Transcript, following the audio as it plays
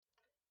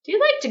Do you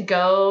like to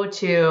go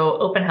to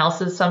open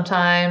houses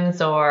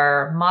sometimes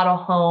or model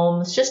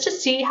homes just to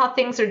see how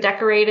things are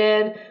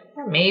decorated?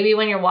 Or maybe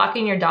when you're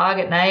walking your dog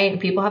at night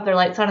and people have their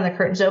lights on and the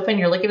curtains open,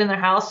 you're looking in their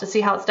house to see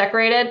how it's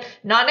decorated?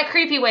 Not in a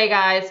creepy way,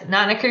 guys.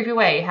 Not in a creepy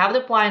way. You have the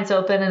blinds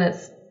open and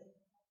it's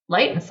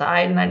light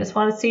inside and I just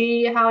want to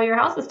see how your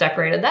house is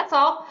decorated. That's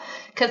all.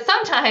 Because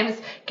sometimes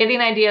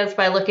getting ideas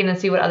by looking and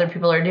see what other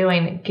people are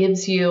doing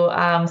gives you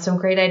some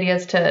great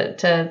ideas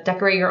to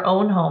decorate your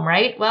own home,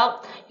 right?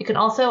 Well, you can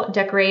also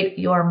decorate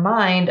your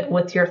mind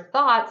with your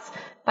thoughts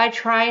by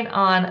trying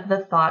on the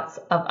thoughts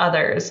of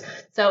others.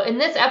 So in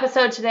this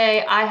episode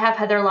today, I have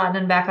Heather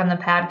Lautinen back on the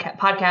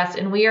podcast,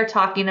 and we are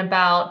talking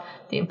about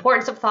the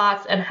importance of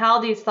thoughts and how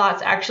these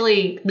thoughts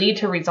actually lead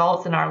to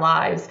results in our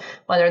lives,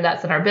 whether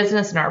that's in our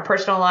business, in our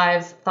personal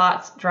lives.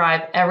 Thoughts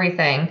drive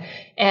everything.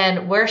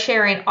 And we're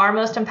sharing our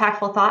most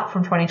impactful thought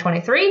from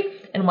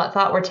 2023 and what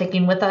thought we're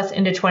taking with us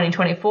into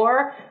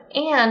 2024.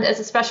 And as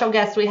a special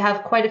guest, we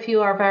have quite a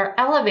few of our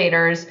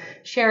elevators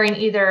sharing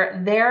either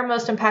their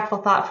most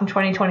impactful thought from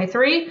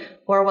 2023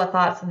 or what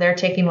thoughts they're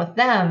taking with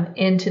them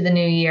into the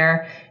new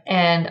year.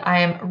 And I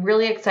am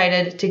really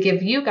excited to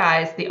give you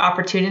guys the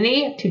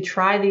opportunity to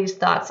try these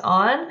thoughts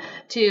on,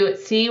 to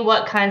see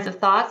what kinds of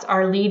thoughts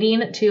are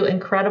leading to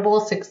incredible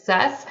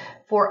success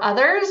for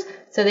others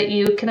so that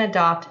you can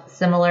adopt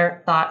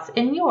similar thoughts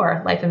in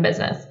your life and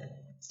business.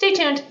 Stay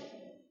tuned.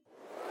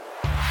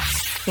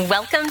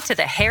 Welcome to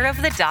the Hair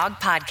of the Dog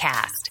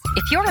podcast.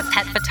 If you're a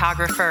pet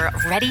photographer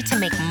ready to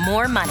make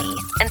more money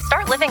and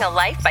start living a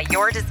life by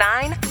your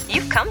design,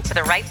 you've come to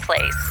the right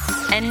place.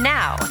 And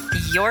now,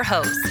 your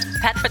host,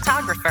 pet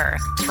photographer,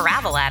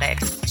 travel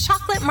addict,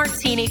 chocolate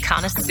martini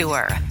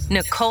connoisseur,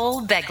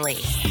 Nicole Begley.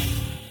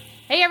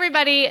 Hey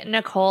everybody,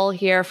 Nicole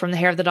here from the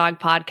Hair of the Dog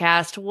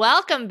podcast.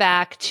 Welcome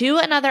back to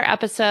another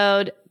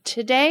episode.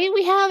 Today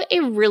we have a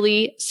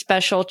really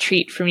special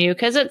treat from you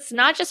because it's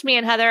not just me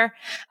and Heather.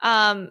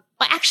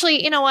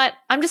 Actually, you know what?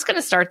 I'm just going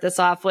to start this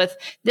off with,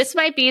 this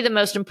might be the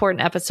most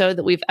important episode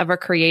that we've ever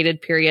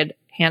created, period,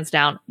 hands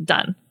down,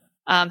 done.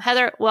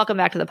 Heather, welcome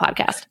back to the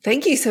podcast.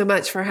 Thank you so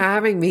much for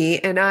having me.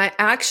 And I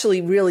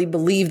actually really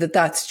believe that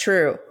that's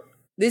true.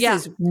 This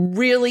is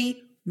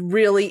really,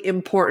 really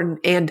important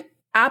and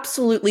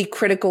absolutely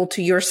critical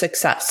to your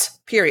success,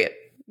 period.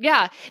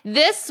 Yeah.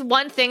 This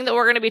one thing that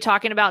we're going to be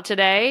talking about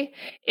today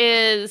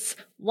is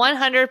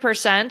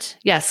 100%,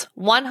 yes,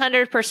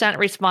 100%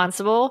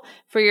 responsible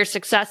for your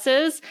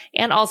successes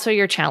and also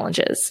your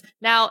challenges.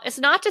 Now, it's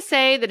not to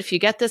say that if you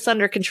get this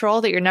under control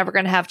that you're never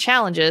going to have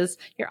challenges.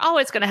 You're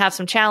always going to have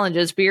some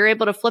challenges, but you're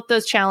able to flip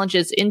those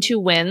challenges into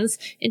wins,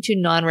 into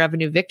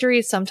non-revenue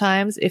victories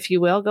sometimes, if you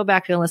will. Go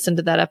back and listen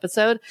to that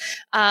episode.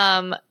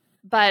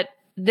 But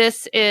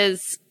this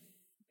is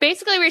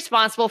basically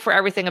responsible for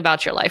everything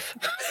about your life.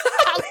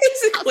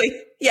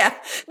 Basically, yeah.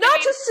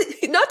 Not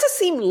to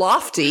seem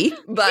lofty,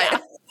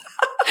 but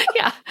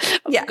yeah.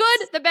 Yes.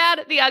 Good, the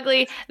bad, the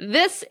ugly.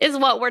 This is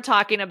what we're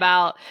talking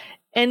about.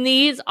 And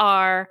these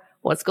are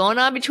what's going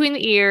on between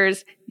the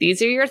ears.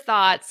 These are your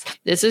thoughts.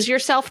 This is your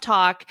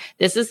self-talk.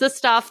 This is the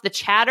stuff, the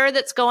chatter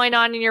that's going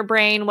on in your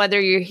brain, whether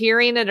you're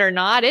hearing it or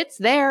not, it's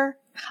there.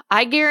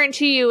 I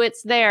guarantee you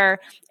it's there.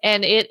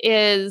 And it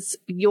is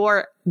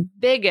your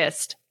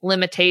biggest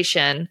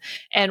limitation.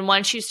 And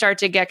once you start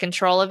to get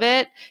control of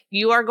it,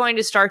 you are going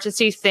to start to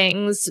see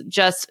things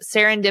just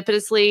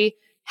serendipitously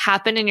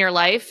happen in your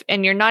life,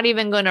 and you're not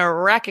even going to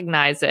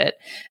recognize it.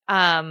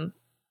 And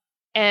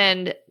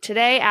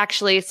today,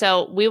 actually,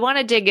 so we want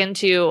to dig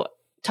into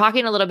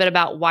talking a little bit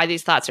about why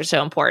these thoughts are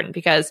so important,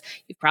 because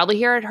you've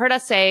probably heard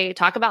us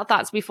talk about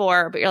thoughts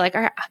before, but you're like,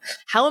 all right,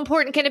 how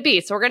important can it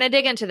be? So we're going to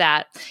dig into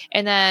that.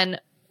 And then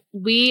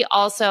we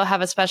also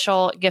have a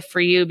special gift for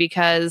you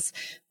because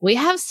we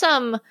have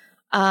some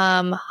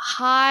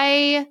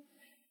high,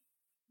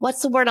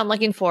 what's the word I'm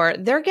looking for?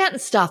 They're getting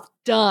stuff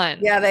done.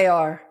 Yeah, they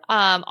are.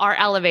 Our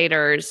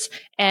elevators.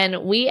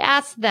 And we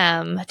asked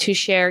them to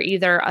share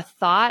either a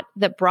thought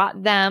that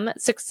brought them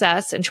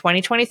success in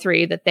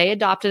 2023 that they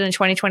adopted in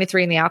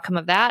 2023 and the outcome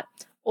of that,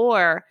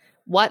 or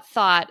what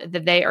thought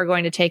that they are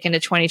going to take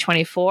into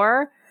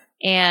 2024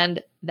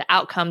 and the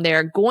outcome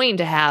they're going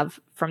to have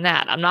from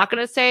that. I'm not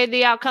going to say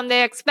the outcome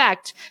they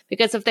expect,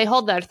 because if they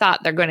hold that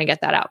thought, they're going to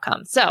get that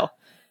outcome. So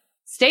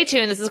stay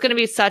tuned. This is going to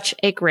be such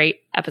a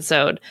great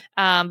episode.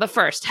 But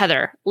first,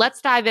 Heather,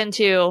 let's dive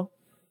into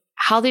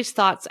how these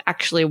thoughts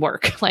actually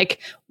work. Like,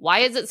 why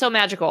is it so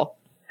magical?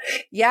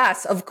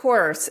 Yes, of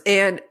course.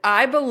 And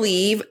I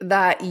believe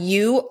that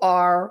you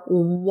are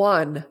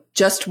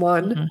just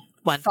one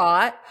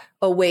thought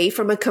away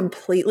from a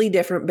completely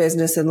different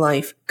business in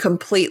life.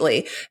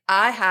 Completely.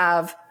 I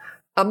have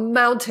a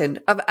mountain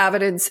of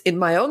evidence in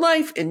my own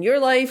life, in your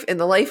life, in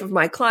the life of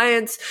my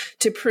clients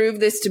to prove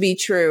this to be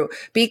true,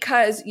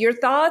 because your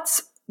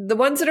thoughts, the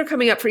ones that are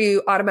coming up for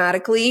you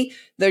automatically,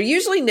 they're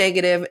usually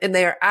negative and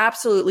they are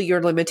absolutely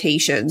your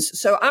limitations.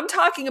 So I'm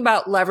talking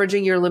about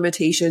leveraging your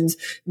limitations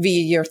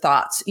via your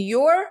thoughts.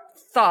 Your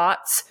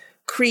thoughts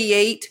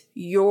create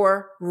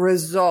your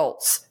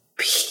results.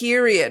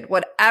 period.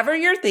 Whatever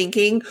you're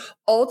thinking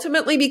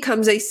ultimately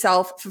becomes a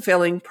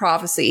self-fulfilling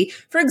prophecy.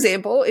 For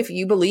example, if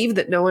you believe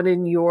that no one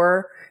in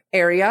your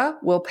area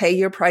will pay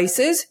your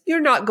prices, you're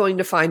not going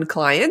to find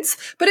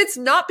clients, but it's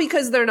not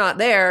because they're not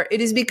there.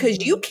 It is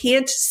because you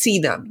can't see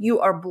them. You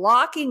are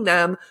blocking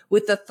them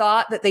with the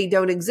thought that they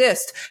don't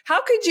exist.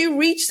 How could you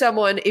reach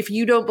someone if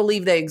you don't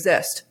believe they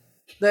exist?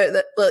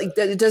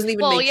 It doesn't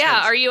even make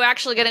sense. Are you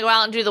actually going to go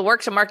out and do the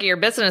work to market your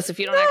business if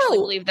you don't actually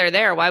believe they're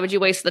there? Why would you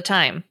waste the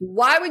time?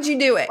 Why would you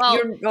do it? Well,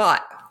 you're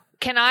not.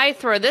 Can I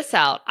throw this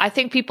out? I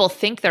think people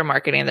think they're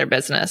marketing their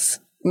business.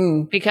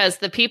 Because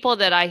the people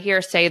that I hear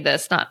say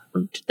this, not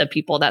the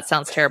people, that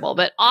sounds terrible,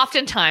 but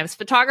oftentimes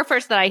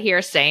photographers that I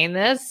hear saying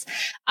this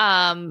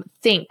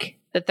think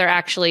that they're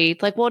actually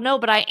like, well, no,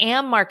 but I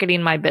am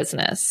marketing my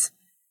business.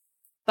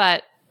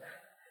 But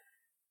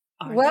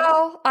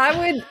well, I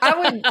would,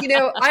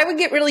 I would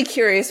get really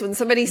curious when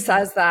somebody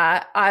says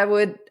that. I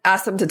would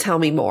ask them to tell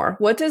me more.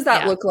 What does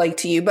that look like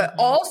to you? But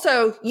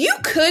also, you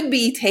could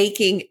be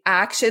taking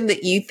action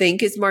that you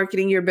think is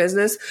marketing your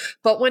business.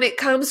 But when it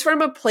comes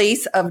from a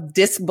place of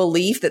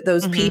disbelief that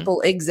those people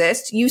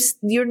exist,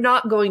 you're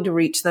not going to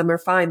reach them or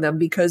find them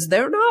because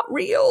they're not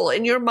real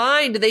in your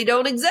mind. They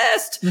don't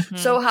exist.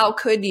 So how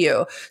could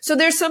you? So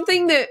there's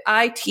something that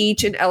I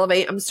teach and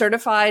Elevate. I'm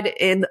certified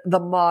in the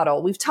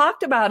model. We've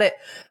talked about it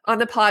on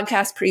the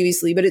podcast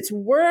previously, but it's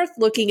worth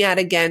looking at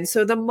again.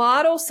 So the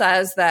model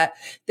says that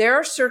there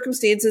are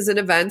circumstances and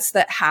events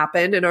that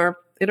happen in our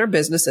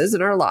businesses,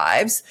 in our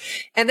lives.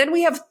 And then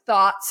we have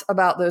thoughts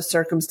about those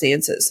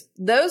circumstances.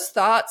 Those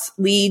thoughts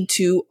lead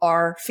to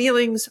our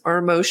feelings, our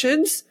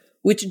emotions,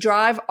 which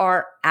drive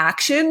our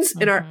actions,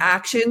 and our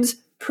actions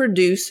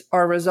produce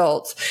our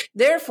results.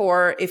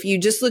 Therefore, if you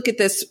just look at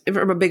this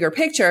from a bigger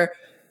picture,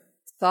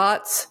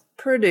 thoughts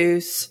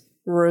produce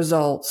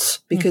results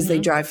because they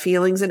drive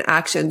feelings and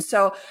actions.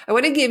 So I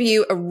want to give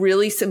you a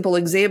really simple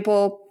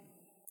example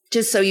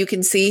just so you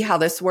can see how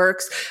this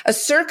works. A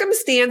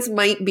circumstance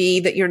might be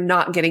that you're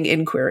not getting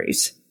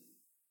inquiries.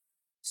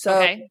 So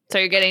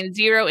you're getting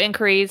 0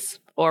 inquiries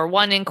or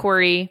 1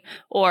 inquiry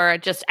or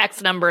just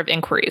X number of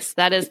inquiries.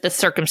 That is the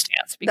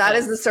circumstance. That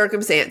is the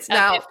circumstance.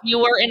 Now, if you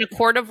were in a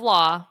court of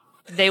law,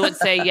 they would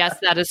say, yes,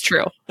 that is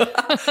true.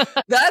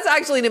 That's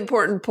actually an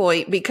important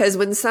point because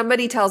when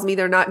somebody tells me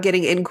they're not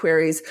getting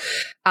inquiries,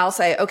 I'll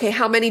say, okay,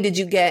 how many did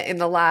you get in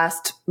the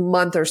last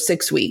month or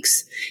 6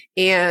 weeks?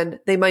 And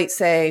they might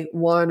say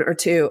 1 or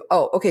 2.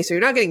 Oh, okay. So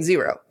you're not getting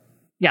 0.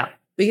 Yeah.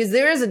 Because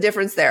there is a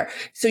difference there.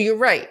 So you're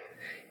right.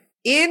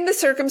 In the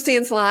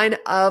circumstance line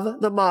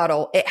of the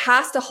model, it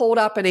has to hold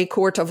up in a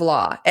court of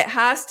law. It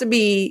has to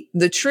be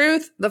the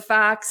truth, the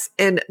facts,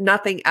 and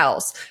nothing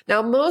else.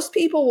 Now, most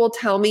people will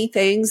tell me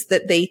things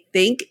that they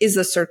think is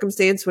a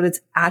circumstance when it's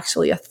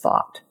actually a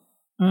thought.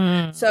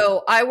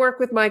 So I work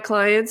with my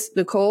clients,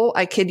 Nicole,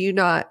 I kid you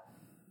not,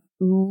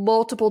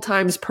 multiple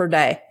times per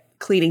day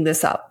cleaning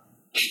this up.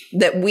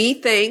 That we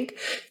think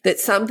that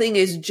something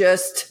is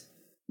just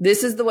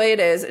this is the way it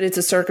is, and it's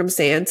a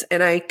circumstance.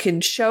 And I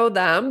can show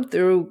them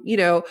through,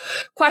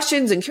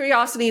 questions and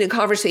curiosity and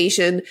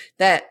conversation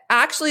that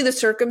actually the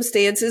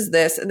circumstance is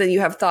this, and then you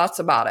have thoughts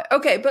about it.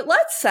 Okay, but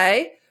let's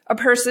say a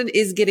person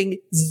is getting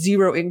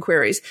 0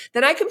 inquiries.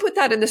 Then I can put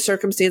that in the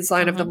circumstance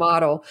line of the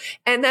model.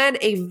 And then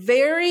a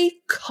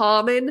very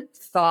common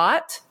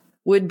thought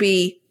would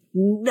be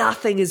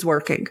nothing is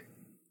working,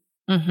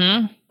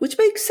 which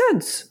makes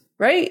sense,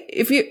 right?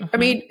 If you,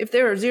 if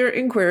there are 0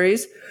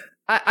 inquiries,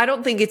 I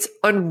don't think it's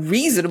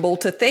unreasonable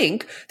to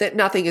think that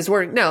nothing is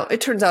working. Now,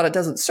 it turns out it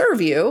doesn't serve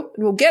you,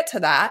 and we'll get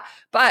to that,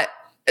 but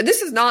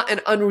this is not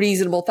an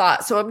unreasonable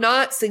thought. So I'm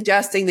not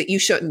suggesting that you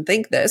shouldn't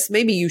think this.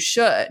 Maybe you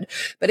should.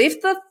 But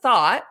if the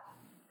thought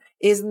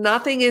is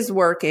nothing is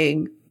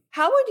working,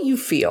 how would you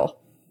feel?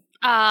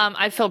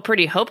 I feel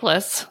pretty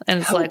hopeless.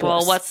 And it's like,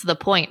 well, what's the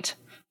point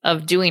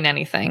of doing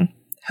anything?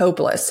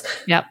 Hopeless.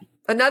 Yep.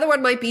 Another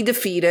one might be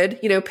defeated,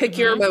 pick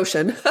your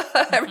emotion.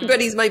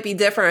 Everybody's might be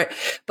different,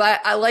 but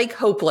I like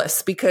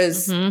hopeless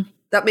because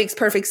that makes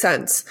perfect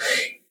sense.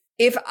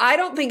 If I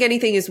don't think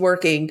anything is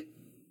working,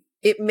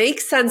 it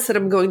makes sense that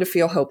I'm going to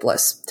feel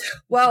hopeless.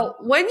 Well,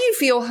 when you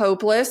feel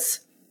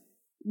hopeless,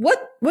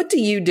 what do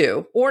you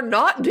do or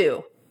not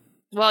do?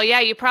 Well, yeah,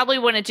 you probably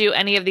wouldn't do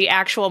any of the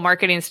actual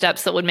marketing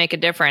steps that would make a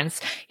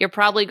difference. You're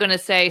probably going to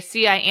say,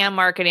 see, I am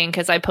marketing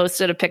because I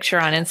posted a picture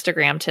on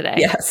Instagram today.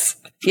 Yes.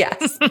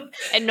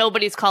 And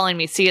nobody's calling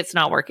me. See, it's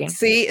not working.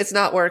 See, it's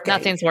not working.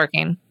 Nothing's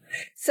working.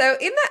 So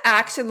in the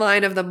action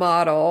line of the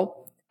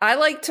model, I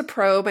like to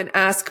probe and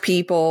ask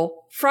people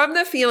from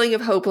the feeling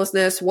of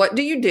hopelessness, what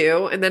do you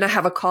do? And then I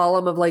have a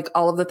column of like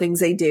all of the things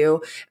they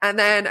do. And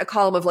then a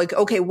column of like,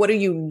 okay, what are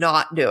you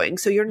not doing?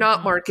 So you're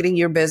not marketing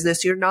your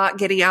business. You're not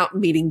getting out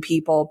and meeting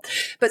people.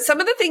 But some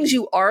of the things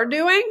you are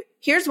doing,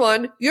 here's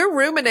one, you're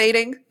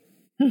ruminating.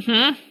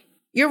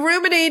 You're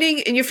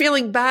ruminating and you're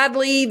feeling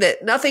badly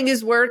that nothing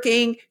is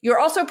working. You're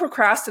also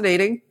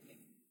procrastinating.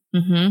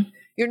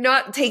 You're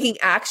not taking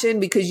action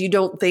because you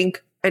don't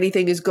think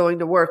anything is going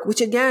to work, which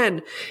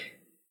again,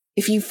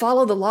 if you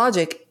follow the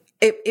logic,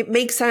 it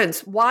makes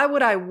sense. Why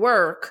would I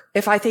work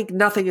if I think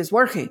nothing is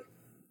working?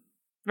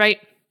 Right.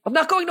 I'm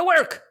not going to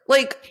work.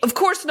 Like, of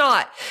course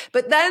not.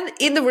 But then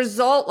in the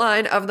result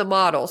line of the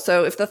model,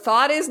 so if the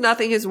thought is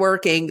nothing is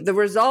working, the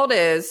result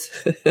is,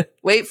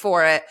 wait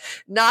for it,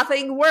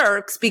 nothing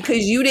works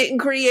because you didn't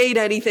create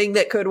anything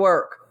that could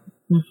work.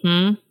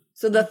 Mm-hmm.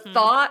 So the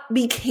thought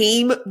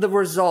became the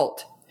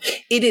result.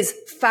 It is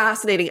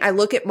fascinating. I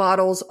look at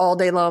models all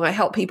day long. I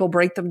help people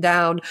break them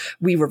down.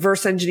 We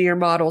reverse engineer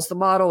models. The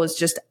model is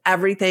just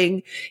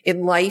everything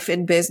in life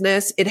and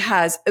business. It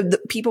has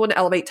people in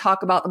Elevate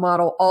talk about the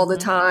model all the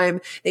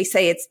time. They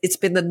say it's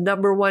been the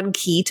number one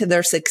key to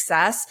their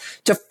success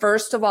to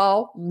first of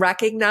all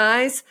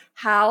recognize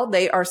how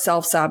they are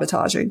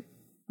self-sabotaging.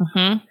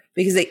 Mm-hmm.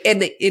 Because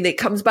it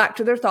comes back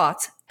to their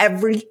thoughts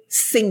every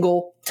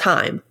single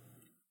time.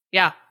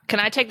 Yeah. Can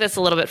I take this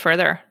a little bit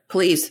further?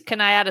 Please. Can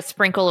I add a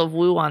sprinkle of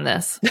woo on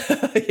this?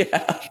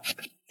 Yeah.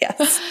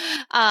 Yes.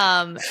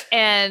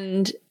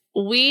 And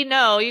we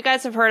know you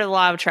guys have heard of the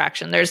law of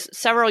attraction. There's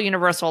several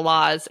universal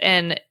laws,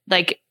 and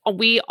like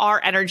we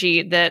are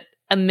energy that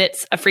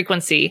emits a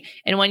frequency.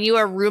 And when you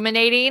are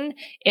ruminating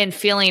and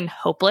feeling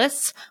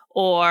hopeless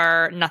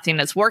or nothing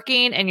is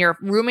working and you're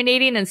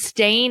ruminating and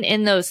staying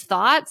in those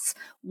thoughts,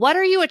 what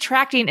are you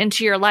attracting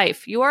into your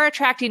life? You are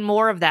attracting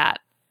more of that.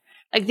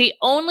 Like the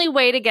only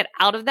way to get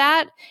out of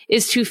that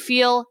is to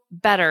feel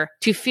better,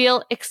 to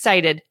feel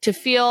excited, to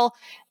feel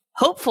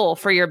hopeful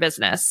for your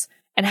business.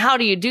 And how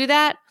do you do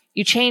that?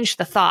 You change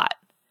the thought.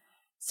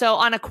 So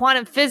on a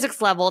quantum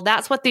physics level,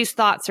 that's what these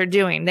thoughts are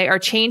doing. They are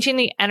changing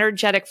the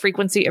energetic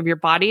frequency of your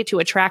body to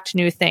attract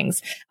new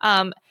things.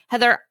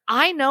 Heather,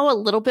 I know a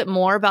little bit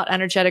more about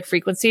energetic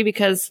frequency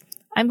because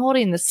I'm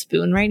holding this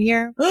spoon right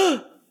here.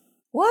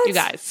 What? You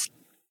guys,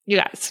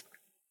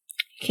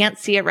 can't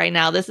see it right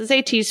now. This is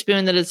a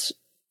teaspoon that is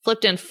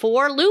flipped in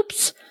 4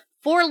 loops.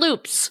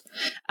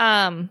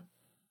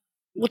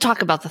 We'll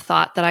talk about the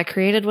thought that I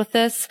created with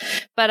this.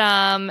 But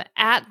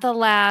at the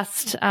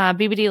last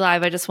BBD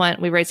Live,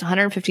 we raised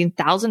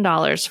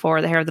 $115,000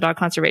 for the Hair of the Dog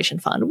Conservation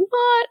Fund.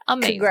 What?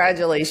 Amazing.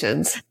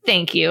 Congratulations.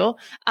 Thank you.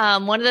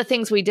 One of the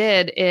things we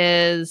did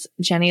is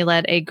Jenny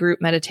led a group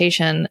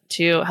meditation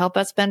to help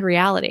us bend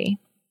reality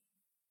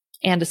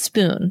and a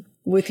spoon.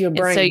 With your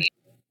brain.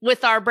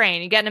 With our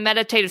brain, you get in a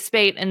meditative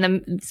space and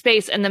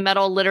the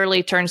metal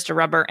literally turns to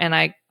rubber, and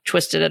I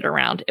twisted it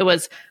around. It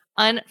was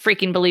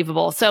unfreaking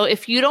believable. So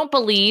if you don't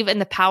believe in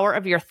the power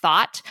of your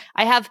thought,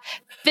 I have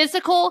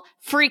physical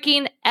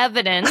freaking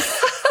evidence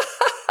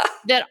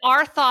that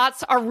our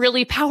thoughts are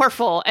really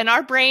powerful and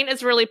our brain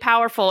is really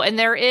powerful. And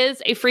there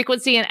is a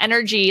frequency and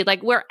energy,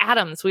 like we're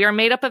atoms. We are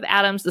made up of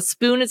atoms. The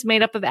spoon is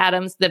made up of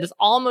atoms. That is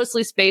all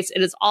mostly space.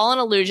 It is all an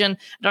illusion.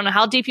 I don't know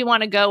how deep you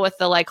want to go with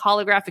the like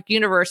holographic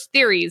universe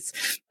theories,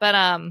 but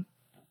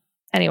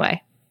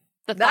anyway,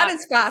 that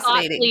is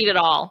fascinating. Lead it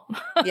all.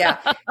 Yeah.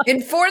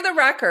 And for the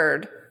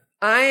record,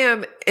 I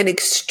am an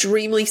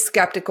extremely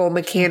skeptical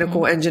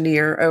mechanical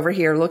engineer over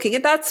here looking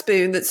at that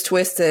spoon that's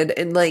twisted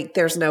and like,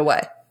 there's no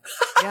way.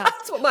 Yeah.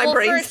 That's what my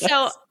brain says.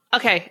 So,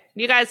 okay,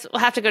 you guys will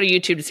have to go to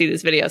YouTube to see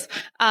these videos.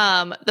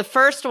 The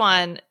first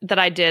one that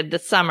I did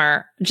this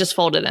summer just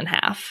folded in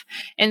half.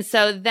 And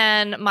so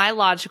then my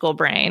logical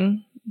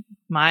brain,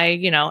 my,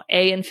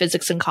 A in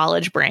physics and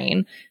college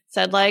brain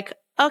said like,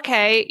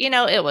 okay,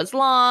 it was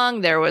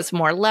long, there was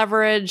more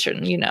leverage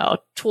and,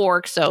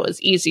 torque, so it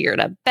was easier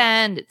to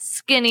bend, it's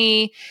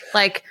skinny.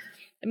 Like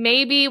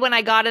maybe when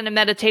I got in a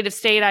meditative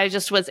state, I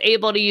just was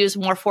able to use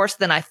more force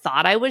than I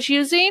thought I was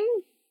using,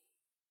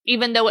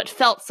 even though it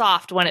felt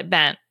soft when it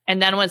bent.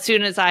 And then as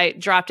soon as I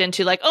dropped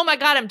into like, oh my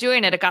God, I'm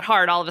doing it, it got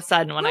hard all of a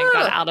sudden when I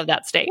got out of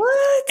that state.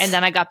 What? And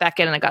then I got back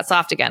in and it got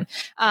soft again.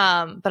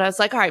 But I was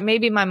like, all right,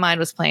 maybe my mind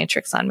was playing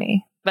tricks on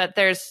me, but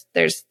there's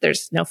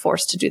no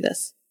force to do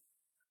this.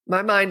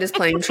 My mind is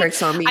playing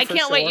tricks on me. I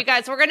can't wait, you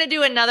guys. We're going to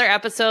do another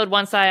episode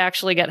once I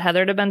actually get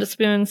Heather to bend a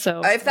spoon.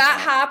 So if that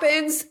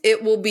happens,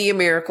 it will be a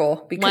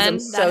miracle because I'm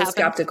so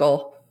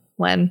skeptical.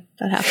 When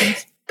that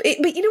happens.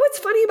 But you know what's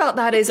funny about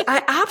that is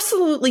I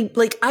absolutely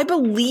I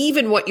believe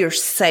in what you're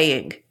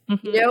saying.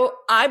 Mm-hmm.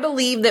 I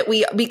believe that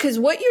because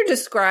what you're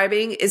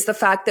describing is the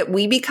fact that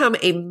we become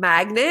a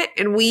magnet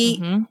and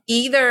we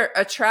either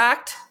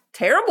attract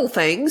terrible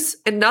things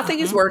and nothing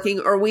is working,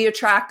 or we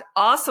attract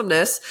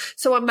awesomeness.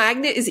 So a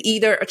magnet is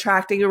either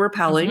attracting or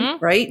repelling,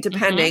 right?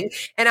 Depending.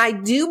 And I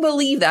do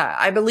believe that.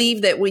 I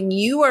believe that when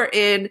you are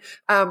in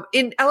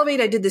Elevate,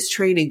 I did this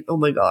training. Oh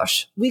my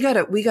gosh. We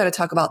gotta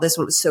talk about this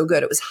one. It was so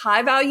good. It was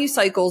high value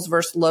cycles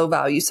versus low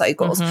value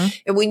cycles.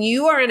 And when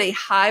you are in a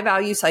high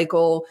value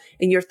cycle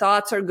and your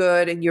thoughts are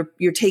good and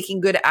you're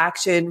taking good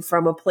action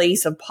from a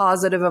place of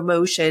positive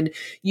emotion,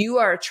 you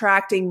are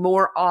attracting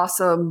more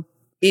awesome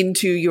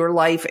into your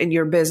life and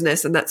your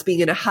business. And that's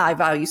being in a high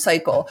value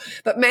cycle.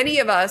 But many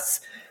of us,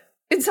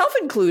 and self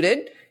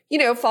included,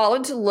 fall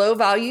into low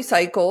value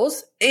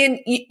cycles. And,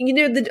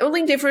 the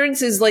only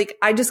difference is like,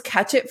 I just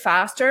catch it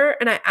faster.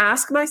 And I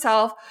ask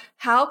myself,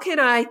 how can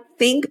I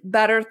think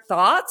better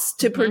thoughts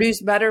to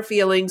produce better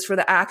feelings for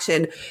the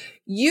action?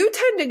 You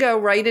tend to go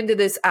right into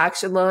this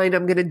action line.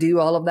 I'm going to do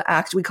all of the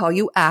action. We call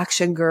you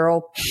action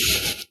girl.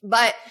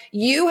 But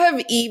you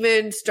have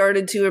even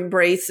started to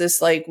embrace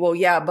this like, well,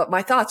 yeah, but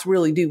my thoughts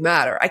really do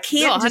matter. I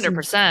can't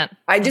 100%.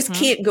 I just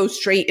can't go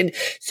straight in.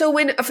 So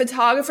when a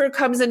photographer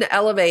comes in to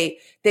Elevate,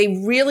 they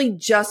really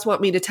just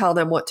want me to tell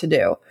them what to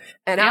do.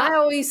 And I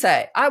always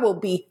say, I will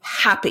be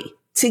happy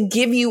to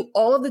give you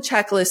all of the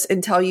checklists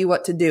and tell you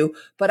what to do.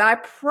 But I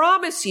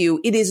promise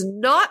you, it is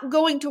not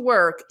going to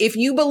work if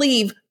you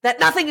believe that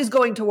nothing is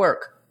going to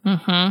work.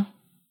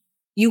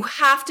 You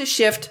have to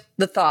shift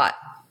the thought.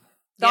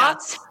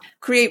 Thoughts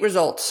create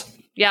results.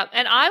 Yeah.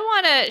 And I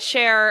want to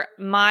share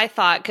my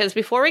thought, because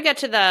before we get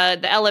to the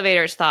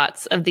elevator's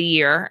thoughts of the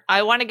year,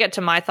 I want to get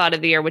to my thought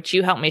of the year, which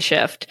you helped me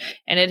shift.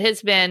 And it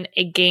has been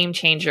a game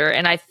changer.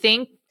 And I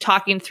think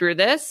talking through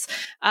this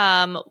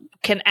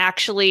can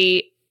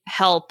actually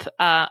help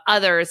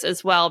others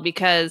as well,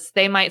 because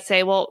they might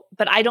say, well,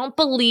 but I don't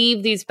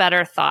believe these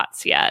better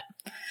thoughts yet.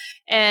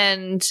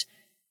 And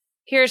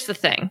here's the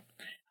thing.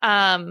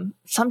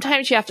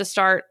 Sometimes you have to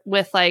start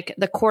with like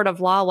the court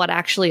of law, what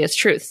actually is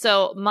truth.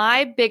 So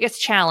my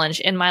biggest challenge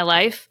in my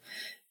life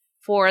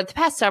for the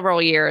past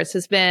several years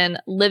has been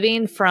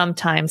living from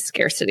time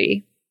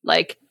scarcity,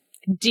 like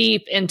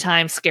deep in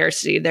time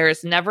scarcity.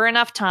 There's never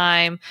enough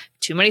time,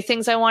 too many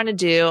things I want to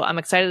do. I'm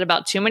excited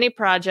about too many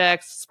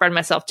projects, spread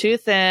myself too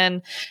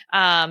thin.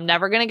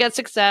 Never going to get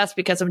success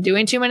because I'm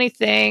doing too many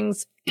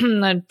things.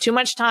 Too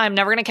much time,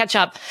 never going to catch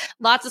up.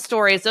 Lots of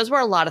stories. Those were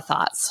a lot of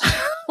thoughts,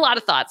 a lot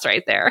of thoughts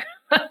right there.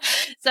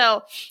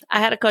 So I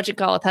had a coaching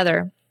call with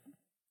Heather,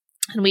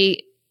 and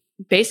we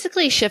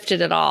basically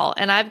shifted it all.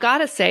 And I've got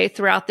to say,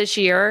 throughout this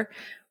year,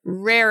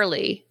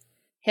 rarely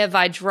have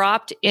I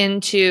dropped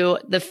into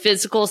the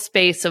physical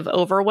space of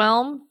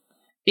overwhelm,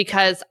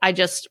 because I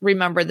just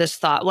remember this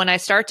thought. When I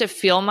start to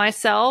feel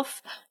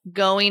myself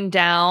going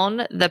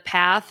down the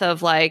path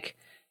of like,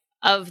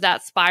 of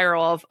that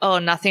spiral of, oh,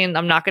 nothing,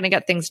 I'm not going to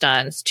get things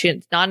done.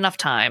 It's not enough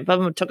time.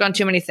 But took on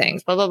too many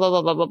things, blah, blah, blah,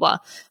 blah, blah, blah, blah.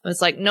 And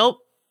it's like, nope,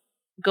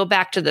 go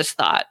back to this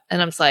thought.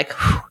 And I'm just like,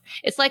 whew.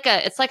 It's like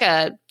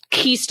a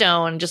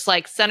keystone, just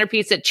like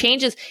centerpiece.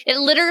 It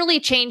literally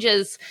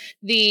changes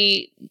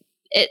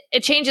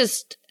it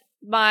changes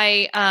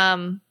my,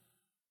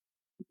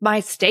 my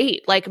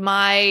state, like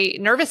my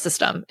nervous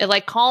system. It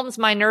like calms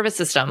my nervous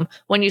system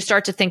when you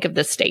start to think of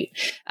this state.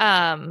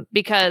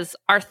 Because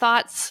our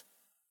thoughts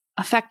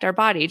affect our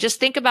body. Just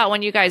think about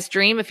when you guys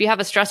dream. If you have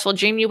a stressful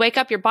dream, you wake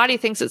up, your body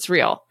thinks it's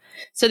real.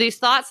 So these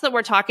thoughts that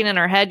we're talking in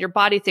our head, your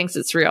body thinks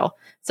it's real.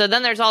 So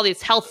then there's all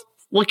these health,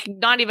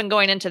 not even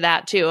going into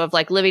that too, of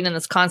like living in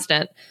this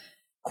constant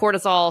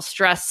cortisol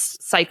stress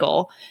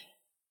cycle.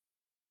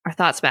 Our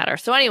thoughts matter.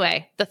 So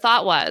anyway, the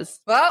thought was,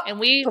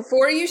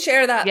 before you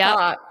share that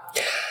thought,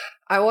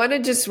 I want to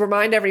just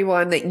remind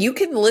everyone that you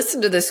can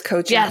listen to this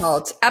coaching call.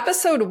 It's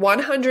episode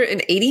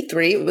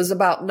 183. It was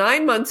about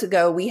 9 months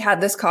ago. We had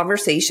this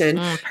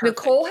conversation.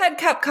 Nicole had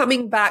kept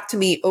coming back to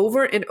me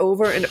over and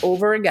over and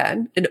over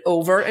again and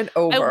over and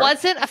over. I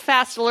wasn't a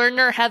fast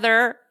learner,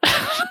 Heather.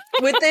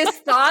 With this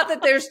thought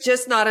that there's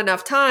just not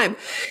enough time.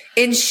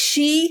 And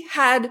she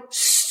had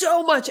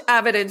so much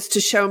evidence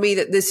to show me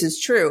that this is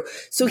true.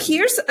 So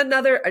here's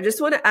another, I just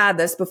want to add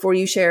this before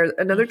you share.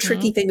 Another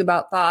tricky thing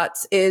about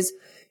thoughts is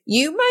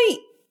you might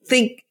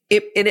think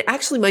it, and it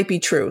actually might be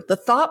true. The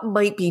thought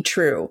might be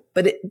true,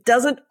 but it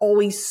doesn't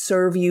always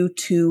serve you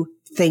to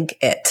think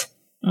it.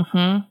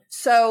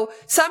 So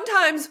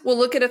sometimes we'll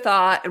look at a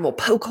thought and we'll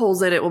poke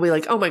holes in it. We'll be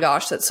like, oh my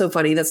gosh, that's so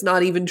funny. That's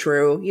not even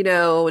true, you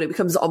know, and it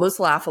becomes almost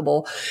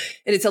laughable.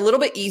 And it's a little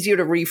bit easier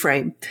to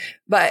reframe.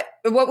 But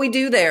what we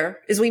do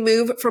there is we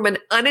move from an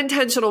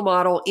unintentional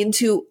model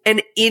into an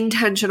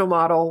intentional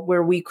model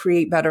where we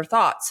create better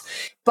thoughts.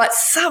 But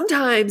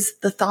sometimes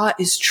the thought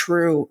is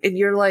true and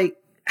you're like,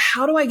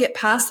 how do I get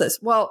past this?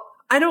 Well,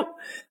 I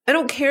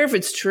don't care if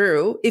it's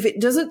true. If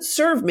it doesn't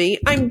serve me,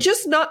 I'm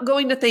just not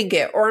going to think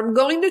it, or I'm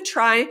going to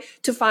try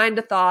to find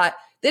a thought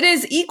that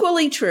is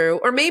equally true.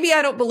 Or maybe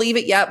I don't believe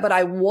it yet, but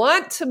I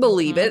want to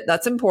believe it.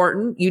 That's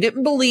important. You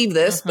didn't believe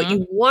this, but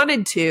you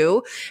wanted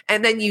to,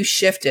 and then you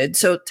shifted.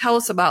 So tell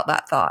us about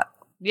that thought.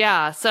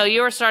 Yeah. So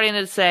you were starting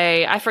to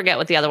say, I forget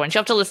what the other one. You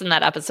have to listen to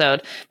that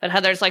episode. But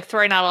Heather's like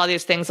throwing out all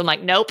these things. I'm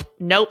like, nope.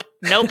 Don't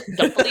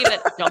believe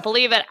it. Don't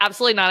believe it.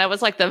 Absolutely not. I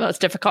was like the most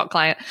difficult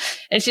client.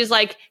 And she's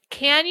like,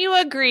 can you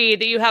agree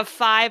that you have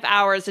 5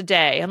 hours a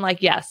day? I'm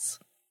like, yes.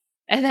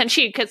 And then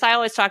because I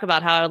always talk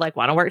about how I like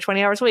want to work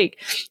 20 hours a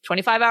week,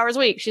 25 hours a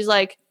week. She's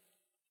like,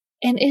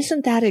 and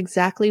isn't that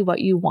exactly what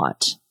you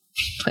want?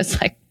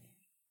 It's like,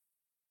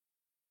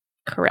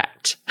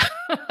 correct.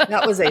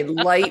 That was a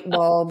light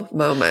bulb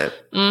moment.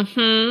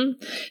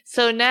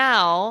 So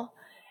now,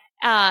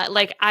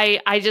 like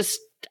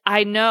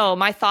I know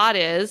my thought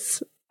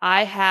is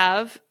I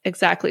have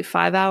exactly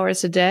 5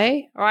 hours a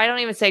day, or I don't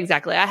even say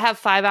exactly. I have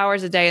 5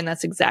 hours a day, and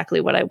that's exactly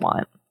what I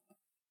want,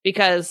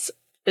 because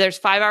there's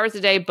 5 hours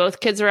a day. Both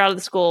kids are out of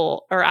the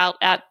school or out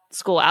at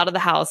school, out of the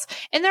house,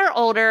 and they're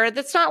older.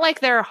 That's not like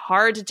they're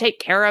hard to take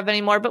care of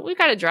anymore, but we've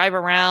got to drive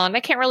around. I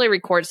can't really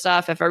record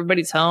stuff if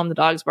everybody's home, the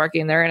dog's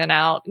barking, they're in and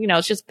out,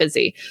 it's just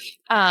busy.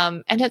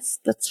 And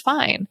that's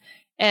fine.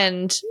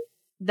 And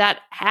that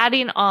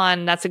adding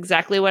on, that's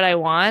exactly what I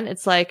want.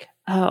 It's like,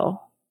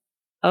 oh,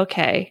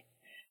 okay.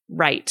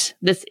 Right.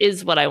 This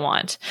is what I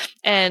want.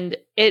 And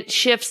it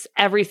shifts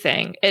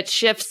everything. It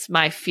shifts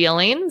my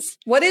feelings.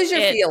 What is your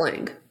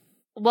feeling?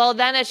 Well,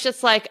 then it's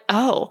just like,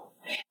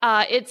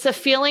 it's a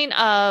feeling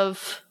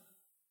of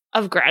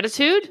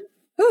gratitude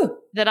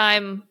that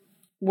I'm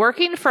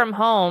working from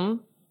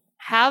home,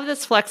 have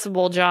this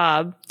flexible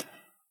job,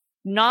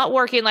 not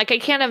working. Like, I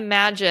can't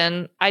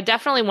imagine. I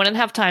definitely wouldn't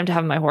have time to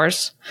have my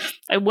horse.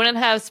 I wouldn't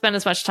have spent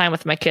as much time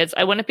with my kids.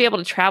 I wouldn't be able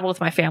to travel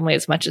with my family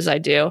as much as I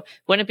do.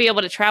 Wouldn't be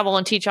able to travel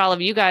and teach all of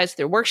you guys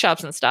through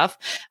workshops and stuff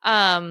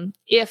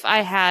if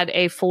I had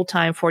a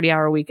full-time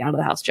 40-hour-a-week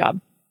out-of-the-house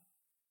job.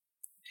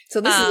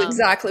 So this is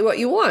exactly what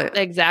you want.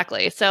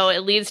 Exactly. So it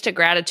leads to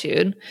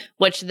gratitude,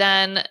 which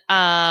then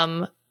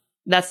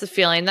that's the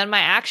feeling. Then my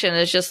action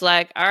is just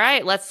like, all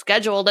right, let's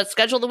schedule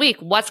the week.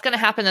 What's going to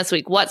happen this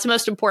week? What's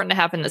most important to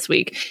happen this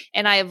week?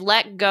 And I have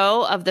let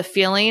go of the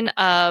feeling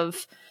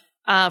of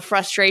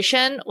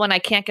frustration when I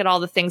can't get all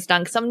the things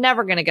done, because I'm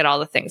never going to get all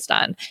the things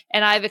done.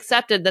 And I've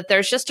accepted that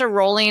there's a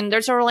rolling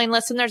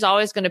list, and there's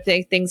always going to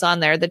be things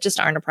on there that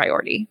just aren't a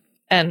priority.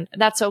 And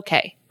that's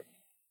okay.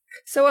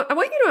 So I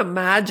want you to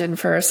imagine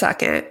for a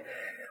second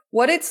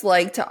what it's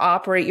like to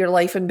operate your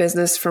life and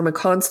business from a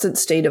constant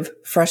state of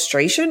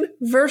frustration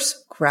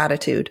versus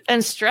gratitude.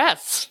 And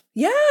stress.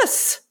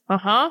 Yes.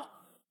 Uh-huh.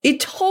 It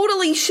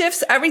totally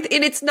shifts everything.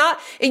 And it's not,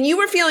 and you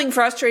were feeling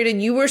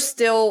frustrated. You were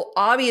still,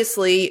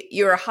 obviously,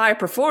 you're a high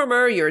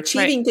performer. You're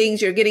achieving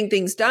things. You're getting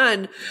things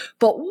done.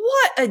 But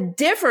what a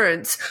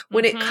difference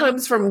when it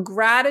comes from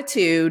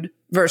gratitude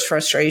versus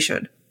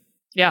frustration.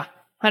 Yeah,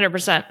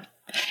 100%.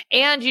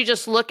 And you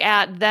just look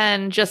at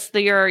then just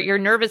your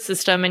nervous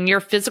system, and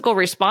your physical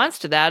response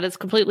to that is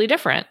completely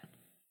different.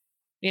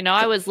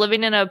 I was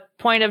living in a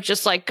point of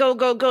just like, go,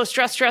 go, go,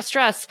 stress, stress,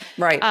 stress.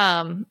 Right.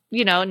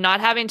 Not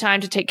having time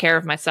to take care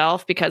of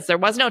myself because there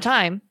was no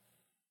time.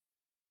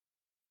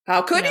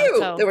 How could you?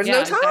 So, there was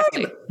no time.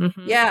 Exactly.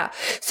 Mm-hmm. Yeah.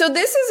 So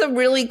this is a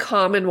really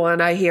common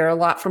one I hear a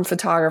lot from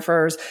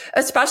photographers,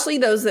 especially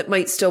those that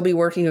might still be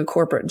working a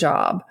corporate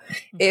job,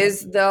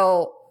 is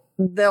they'll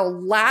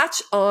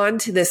latch on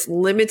to this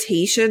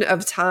limitation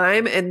of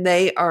time, and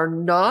they are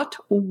not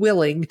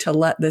willing to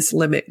let this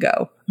limit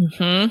go.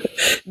 Mm-hmm.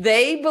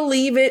 They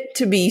believe it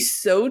to be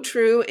so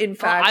true. In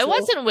fact, I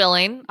wasn't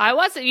willing. I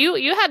wasn't.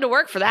 You had to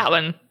work for that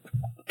one.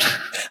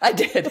 I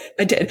did.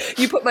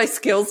 You put my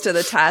skills to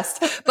the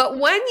test. But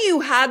when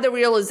you had the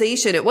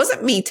realization, it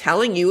wasn't me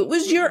telling you, it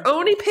was your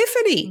own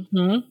epiphany.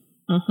 Mm-hmm.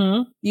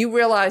 Mm-hmm. You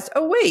realized,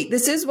 oh, wait,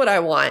 this is what I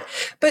want.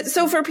 But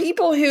so for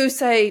people who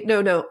say,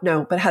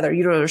 no, but Heather,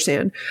 you don't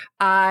understand.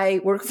 I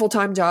work a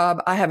full-time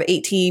job. I have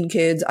 18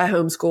 kids. I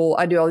homeschool.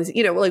 I do all these,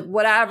 like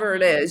whatever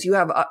it is you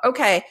have.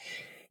 Okay.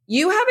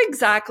 You have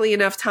exactly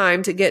enough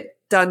time to get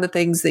done the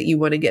things that you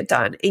want to get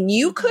done. And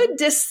you could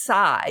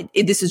decide,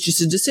 this is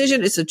just a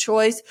decision. It's a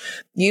choice.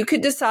 You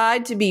could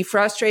decide to be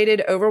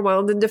frustrated,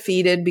 overwhelmed, and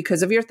defeated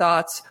because of your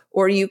thoughts,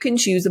 or you can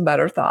choose a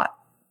better thought.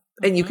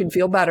 And you can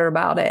feel better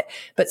about it.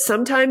 But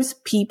sometimes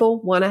people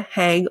want to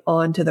hang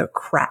on to their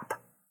crap.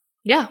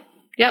 Yeah.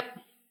 Yep.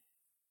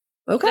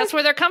 Okay. That's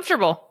where they're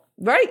comfortable.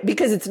 Right.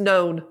 Because it's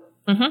known.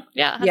 Mm-hmm.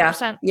 Yeah.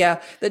 100%.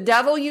 Yeah. The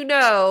devil you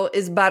know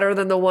is better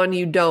than the one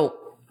you don't.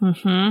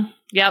 Mm-hmm.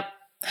 Yep.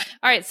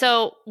 All right.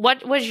 So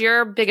what was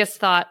your biggest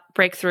thought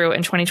breakthrough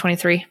in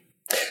 2023?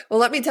 Well,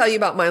 let me tell you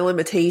about my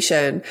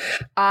limitation.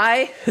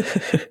 I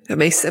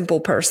am a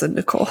simple person,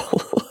 Nicole.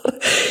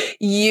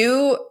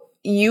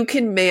 You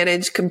can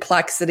manage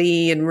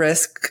complexity and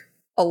risk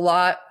a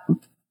lot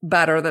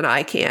better than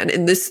I can.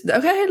 And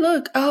okay,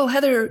 look, oh,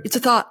 Heather, it's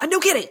a thought. No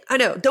kidding. I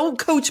know. Don't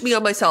coach me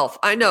on myself.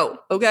 I know.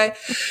 Okay.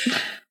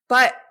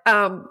 But,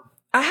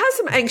 I had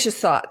some anxious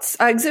thoughts.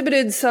 I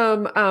exhibited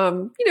some,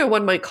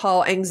 one might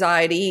call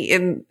anxiety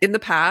in the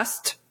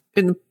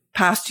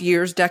past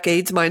years,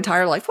 decades, my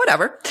entire life,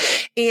 whatever.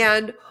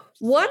 And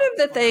one of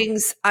the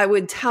things I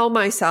would tell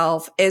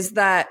myself is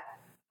that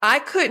I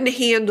couldn't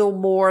handle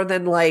more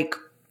than like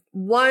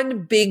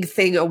one big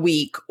thing a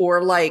week,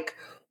 or like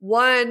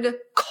one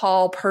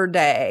call per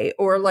day,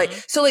 or like,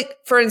 so like,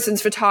 for instance,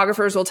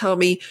 photographers will tell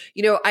me,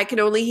 I can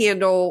only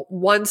handle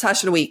one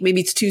session a week.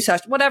 Maybe it's 2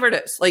 sessions, whatever it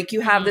is. Like you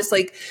have this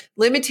like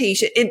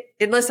limitation,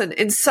 and listen,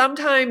 and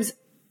sometimes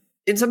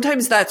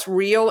that's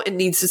real and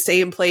needs to stay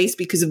in place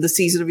because of the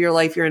season of your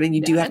life you're in, and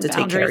you do have to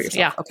take care of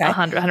yourself. Yeah. Okay.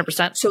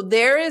 100%. So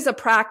there is a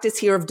practice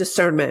here of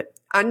discernment,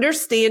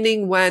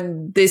 understanding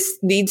when this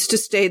needs to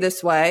stay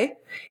this way,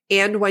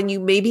 and when you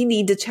maybe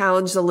need to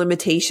challenge the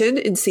limitation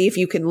and see if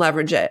you can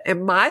leverage it.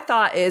 And my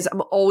thought is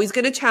I'm always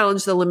going to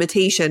challenge the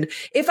limitation.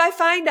 If I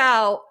find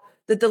out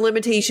that the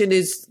limitation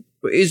is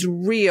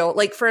real,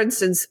 like for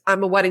instance,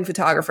 I'm a wedding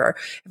photographer.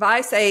 If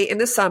I say in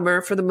the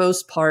summer, for the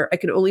most part, I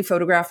can only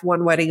photograph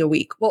one wedding a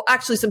week. Well,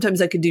 actually,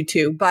 sometimes I could do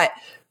 2, but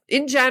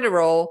in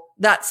general,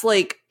 that's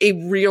like a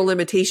real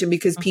limitation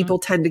because people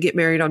tend to get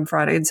married on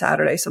Friday and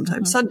Saturday,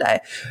 sometimes Sunday.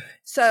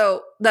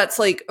 So that's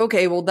like,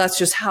 okay, well, that's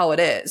just how it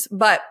is.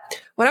 But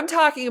what I'm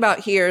talking about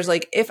here is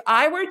like, if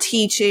I were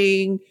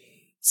teaching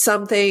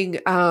something,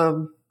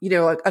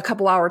 a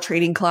couple hour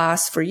training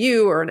class for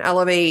you or an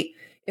Elevate,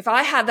 if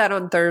I had that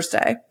on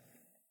Thursday,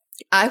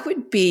 I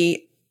would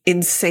be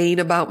insane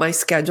about my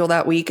schedule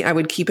that week. I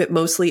would keep it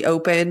mostly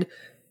open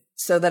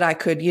so that I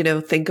could,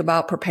 think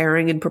about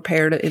preparing and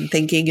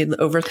thinking and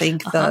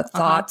overthink the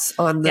thoughts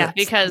on the. Yeah,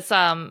 because,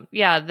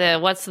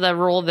 what's the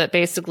rule that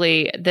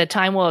basically the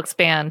time will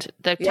expand?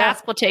 The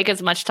task will take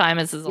as much time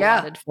as is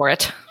allotted for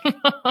it.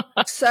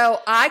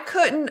 So I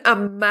couldn't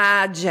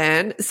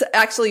imagine. So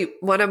actually,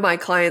 one of my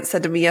clients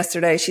said to me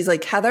yesterday, she's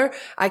like, Heather,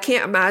 I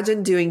can't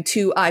imagine doing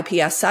 2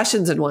 IPS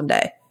sessions in one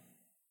day.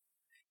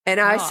 And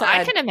I said,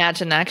 I can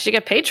imagine that because you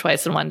get paid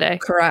twice in one day.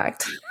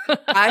 Correct.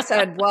 I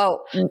said,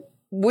 well,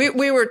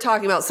 we were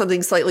talking about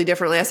something slightly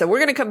differently. I said, we're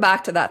going to come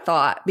back to that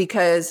thought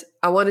because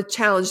I want to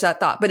challenge that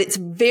thought, but it's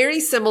very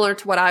similar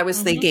to what I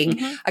was thinking.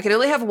 I can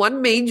only have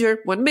one major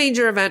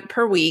event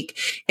per week.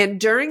 And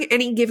during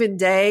any given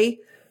day,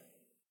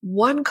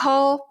 1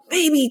 call,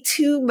 maybe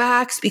 2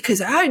 max,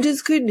 because I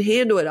just couldn't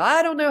handle it.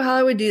 I don't know how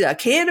I would do that.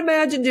 Can't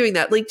imagine doing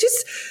that. Like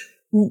just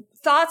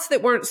thoughts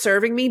that weren't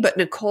serving me. But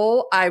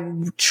Nicole, I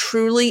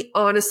truly,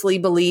 honestly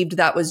believed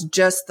that was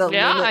just the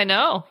limit. I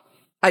know.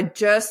 I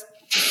just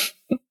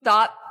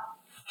thought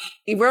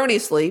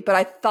erroneously, but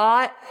I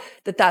thought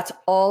that that's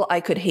all I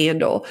could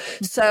handle.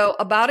 So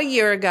about a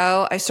year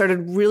ago, I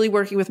started really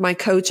working with my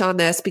coach on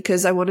this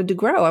because I wanted to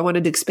grow. I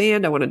wanted to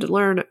expand. I wanted to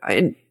learn.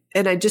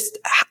 And I just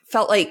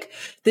felt like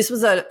this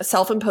was a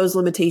self-imposed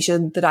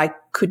limitation that I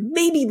could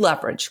maybe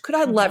leverage. Could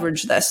I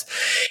leverage this?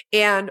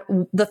 And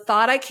the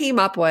thought I came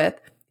up with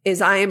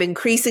is I am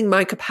increasing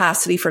my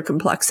capacity for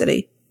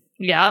complexity.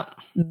 Yeah.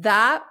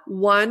 That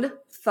one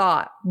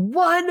thought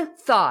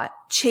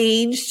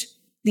changed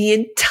the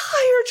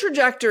entire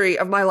trajectory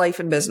of my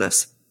life and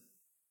business.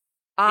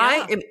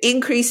 I am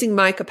increasing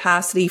my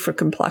capacity for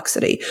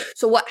complexity.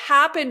 So what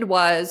happened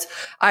was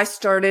I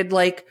started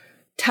like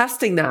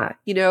testing that,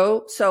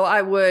 so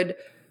I would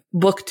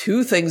book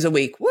 2 things a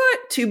week.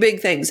 What? 2 big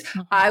things.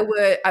 I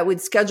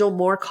would schedule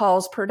more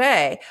calls per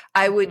day.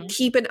 I would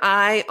keep an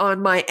eye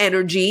on my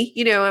energy.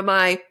 Am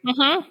I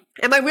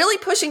really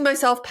pushing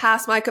myself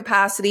past my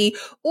capacity,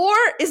 or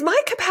is my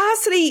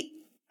capacity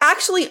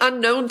actually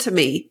unknown to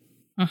me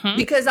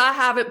because I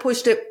haven't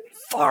pushed it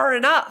far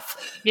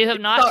enough? You have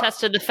not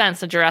tested the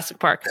fence in Jurassic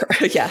Park.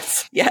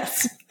 Yes,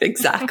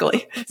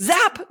 exactly.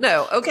 Zap.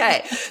 No.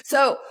 Okay.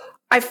 So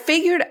I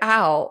figured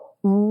out,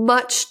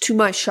 much to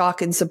my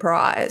shock and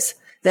surprise,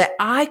 that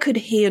I could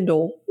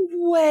handle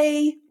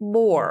way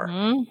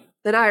more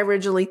than I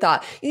originally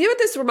thought. You know what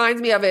this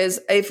reminds me of is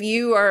if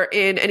you are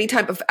in any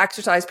type of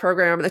exercise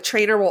program, the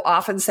trainer will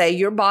often say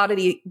your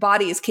body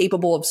is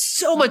capable of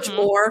so much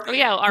more. Oh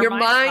yeah, our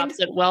mind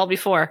stops it well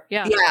before.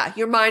 Yeah,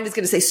 your mind is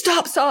going to say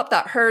stop,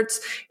 that hurts,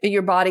 and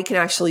your body can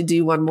actually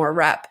do 1 more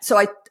rep.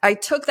 So I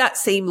took that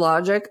same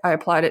logic, I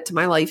applied it to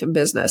my life and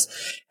business,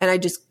 and I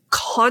just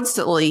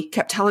constantly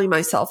kept telling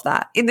myself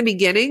that. In the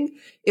beginning,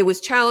 it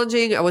was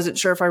challenging. I wasn't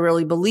sure if I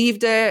really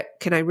believed it.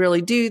 Can I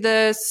really do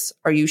this?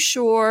 Are you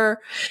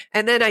sure?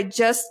 And then I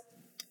just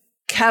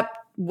kept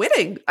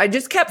winning. I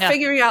just kept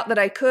figuring out that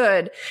I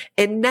could.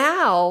 And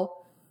now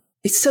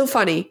it's so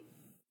funny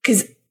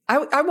because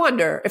I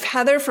wonder if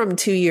Heather from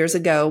 2 years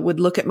ago would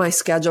look at my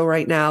schedule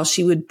right now,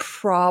 she would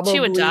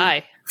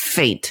die.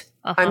 Faint.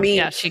 I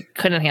mean, she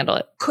couldn't handle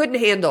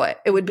it.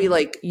 It would be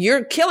like,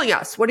 you're killing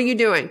us. What are you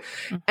doing?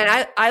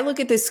 And I look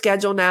at this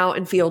schedule now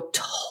and feel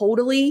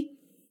totally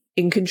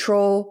in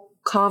control,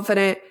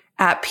 confident,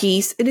 at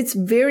peace. And it's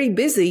very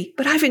busy,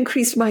 but I've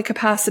increased my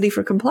capacity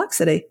for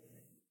complexity.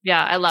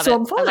 Yeah, I love it. So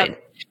I'm fine.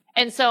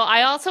 And so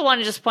I also want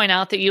to just point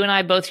out that you and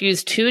I both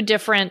use 2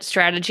 different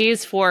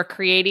strategies for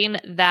creating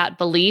that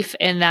belief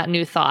in that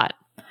new thought.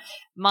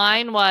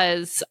 Mine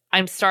was,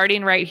 I'm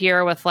starting right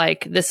here with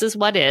like, this is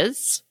what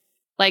is.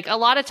 Like a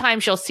lot of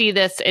times you'll see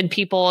this in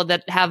people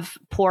that have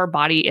poor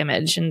body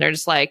image and they're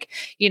just like,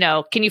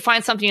 can you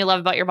find something you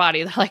love about your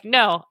body? They're like,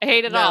 no, I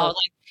hate it all.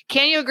 Like,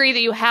 can you agree that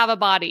you have a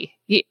body?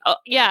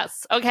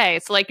 Yes. Okay.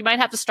 So like you might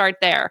have to start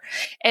there.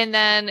 And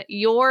then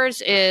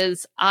yours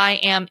is, I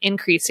am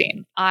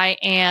increasing. I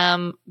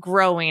am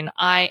growing.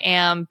 I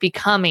am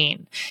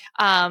becoming.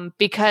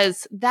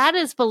 Because that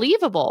is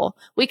believable.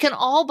 We can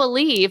all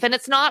believe, and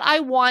it's not, I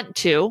want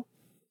to.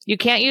 You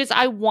can't use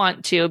I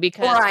want to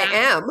because I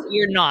am.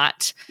 You're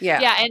not. Yeah.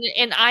 Yeah.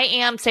 And I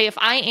am, say if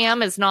I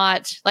am is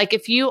not, like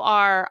if you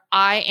are,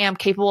 I am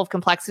capable of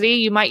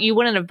complexity, you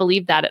wouldn't have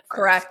believed that at first.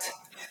 Correct.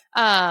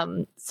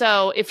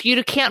 So if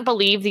you can't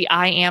believe the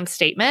I am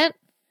statement,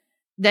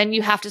 then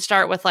you have to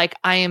start with like,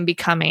 I am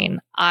becoming,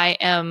 I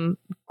am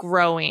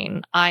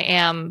growing, I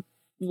am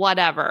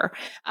whatever.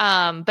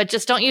 But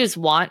just don't use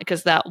want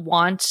because that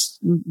want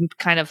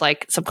kind of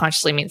like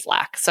subconsciously means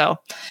lack. So,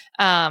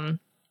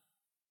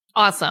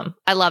 Awesome.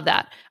 I love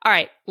that. All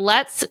right.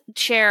 Let's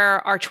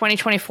share our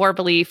 2024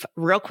 belief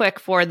real quick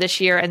for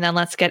this year, and then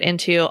let's get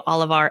into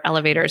all of our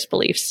elevators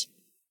beliefs.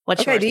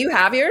 What's yours? Do you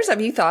have yours?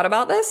 Have you thought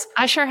about this?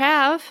 I sure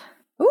have.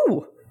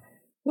 Ooh,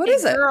 what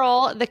is it? A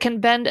girl that can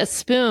bend a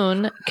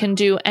spoon can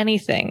do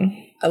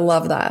anything. I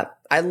love that.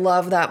 I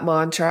love that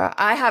mantra.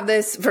 I have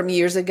this from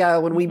years ago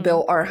when we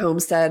built our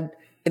homestead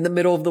in the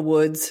middle of the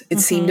woods. It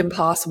seemed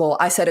impossible.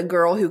 I said a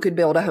girl who could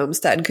build a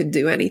homestead could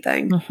do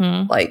anything.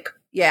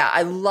 Yeah,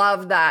 I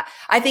love that.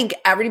 I think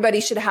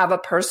everybody should have a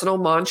personal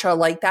mantra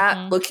like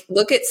that.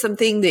 Look at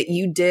something that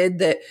you did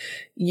that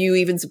you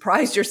even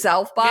surprised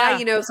yourself by,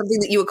 something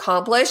that you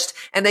accomplished,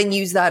 and then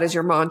use that as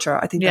your mantra.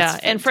 I think that's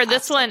fantastic. And for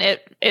this one,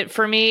 it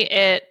for me,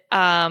 it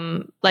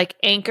like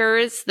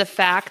anchors the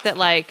fact that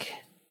like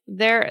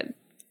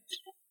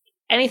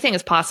anything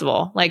is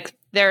possible. Like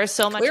there is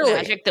so much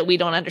magic that we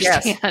don't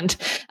understand.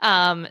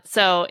 Yes.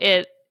 So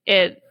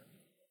it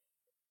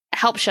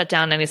helps shut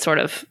down any sort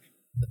of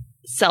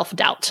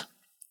self-doubt.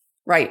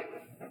 Right.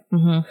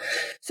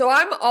 So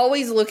I'm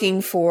always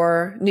looking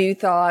for new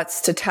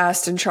thoughts to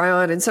test and try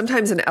on. And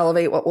sometimes in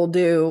Elevate, what we'll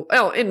do,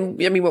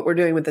 what we're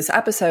doing with this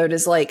episode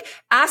is like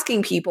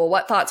asking people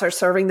what thoughts are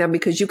serving them,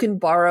 because you can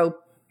borrow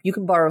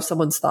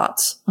someone's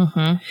thoughts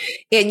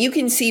and you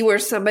can see where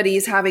somebody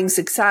is having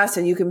success,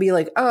 and you can be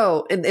like,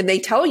 oh, and they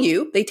tell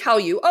you,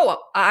 oh,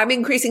 I'm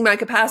increasing my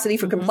capacity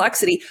for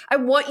complexity. I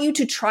want you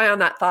to try on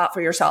that thought for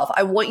yourself.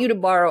 I want you to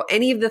borrow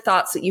any of the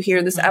thoughts that you hear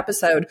in this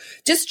episode.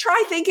 Just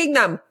try thinking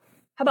them.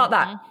 How about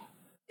that?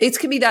 It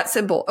can be that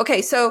simple.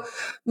 Okay. So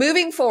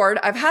moving forward,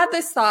 I've had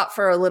this thought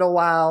for a little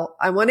while.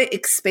 I want to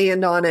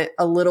expand on it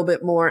a little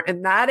bit more.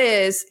 And that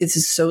is, this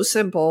is so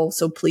simple.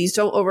 So please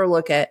don't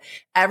overlook it.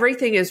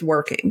 Everything is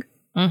working.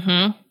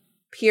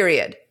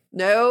 Period.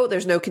 No,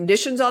 there's no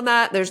conditions on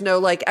that. There's no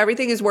like,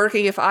 everything is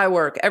working if I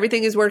work.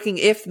 Everything is working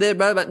if the,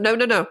 blah, blah.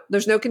 No.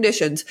 There's no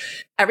conditions.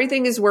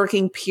 Everything is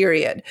working,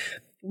 period.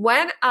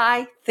 When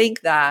I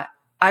think that,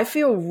 I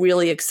feel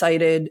really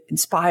excited,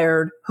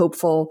 inspired,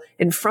 hopeful.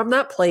 And from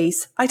that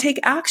place, I take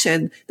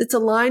action that's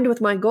aligned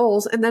with my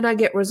goals, and then I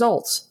get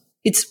results.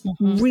 It's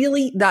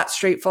really that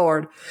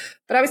straightforward.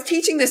 But I was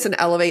teaching this in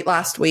Elevate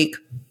last week.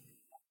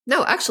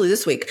 No, actually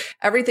this week.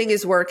 Everything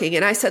is working.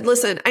 And I said,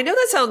 listen, I know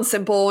that sounds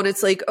simple and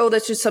it's like, oh,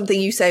 that's just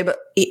something you say, but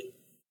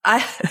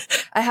I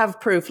have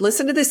proof.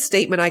 Listen to this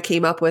statement I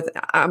came up with.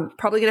 I'm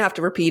probably going to have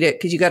to repeat it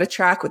because you got to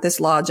track with this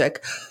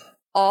logic.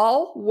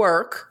 All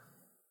work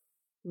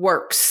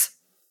works.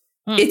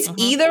 It's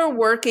either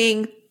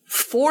working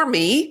for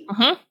me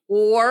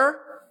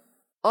or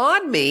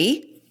on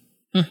me.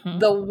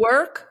 The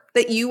work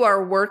that you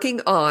are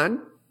working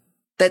on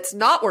that's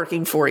not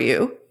working for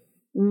you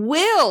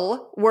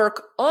will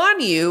work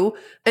on you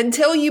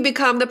until you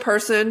become the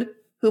person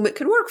whom it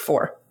can work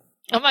for.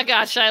 Oh my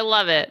gosh, I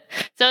love it.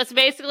 So it's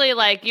basically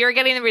like you're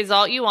getting the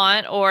result you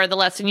want or the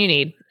lesson you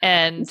need.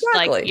 And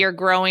like you're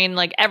growing,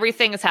 like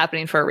everything is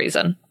happening for a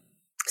reason.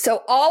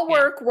 So all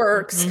work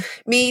works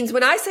means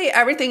when I say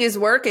everything is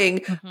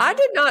working, I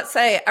did not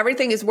say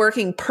everything is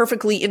working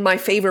perfectly in my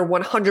favor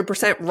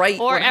 100% right.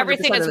 Or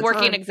everything is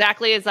working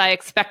exactly as I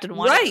expected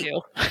one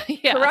to.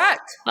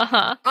 Correct.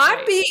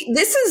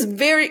 This is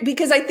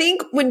because I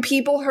think when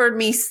people heard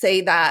me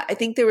say that, I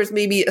think there was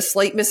maybe a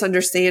slight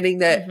misunderstanding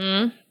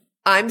that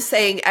I'm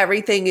saying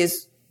everything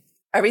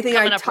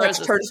I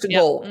touch turns to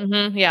gold.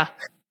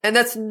 And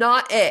that's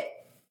not it.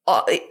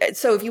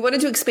 So if you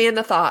wanted to expand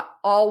the thought,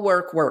 all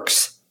work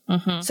works.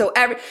 So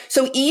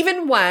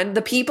even when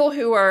the people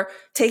who are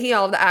taking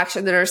all of the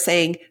action that are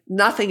saying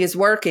nothing is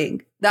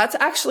working, that's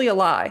actually a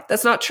lie.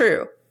 That's not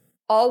true.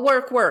 All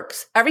work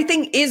works.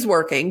 Everything is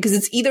working because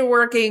it's either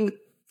working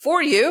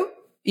for you,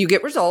 you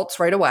get results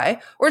right away,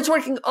 or it's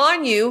working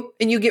on you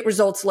and you get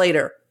results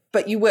later,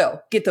 but you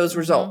will get those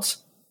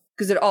results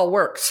because it all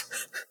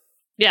works.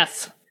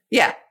 Yes.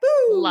 Yeah.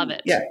 Woo. Love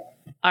it. Yeah.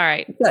 All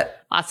right.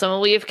 Awesome. Well,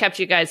 we have kept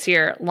you guys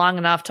here long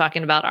enough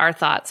talking about our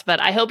thoughts,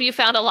 but I hope you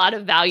found a lot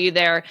of value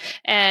there.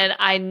 And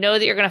I know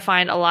that you're going to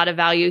find a lot of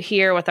value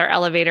here with our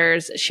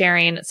elevators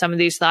sharing some of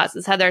these thoughts.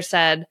 As Heather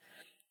said,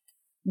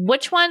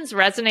 which ones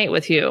resonate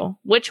with you?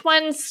 Which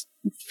ones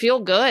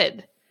feel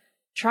good?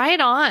 Try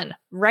it on.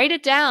 Write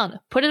it down.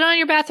 Put it on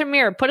your bathroom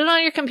mirror. Put it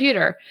on your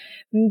computer.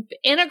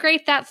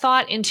 Integrate that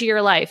thought into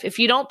your life. If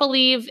you don't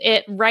believe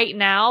it right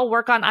now,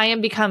 work on I am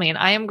becoming,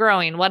 I am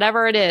growing,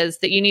 whatever it is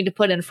that you need to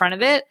put in front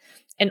of it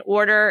in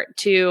order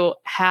to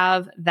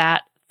have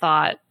that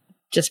thought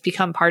just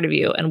become part of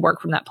you and work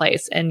from that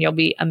place. And you'll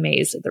be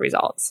amazed at the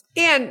results.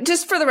 And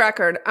just for the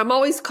record, I'm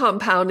always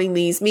compounding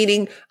these,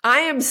 meaning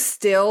I am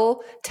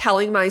still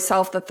telling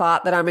myself the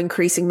thought that I'm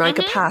increasing my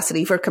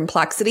capacity for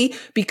complexity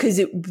because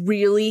it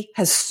really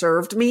has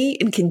served me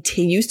and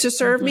continues to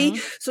serve me.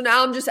 So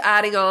now I'm just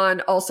adding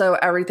on also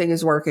everything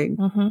is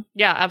working.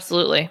 Yeah,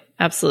 absolutely.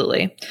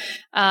 Absolutely.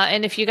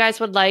 And if you guys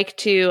would like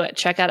to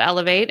check out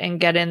Elevate and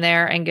get in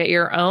there and get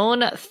your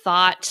own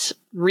thought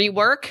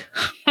rework.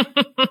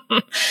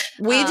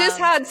 We just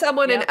had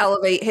someone in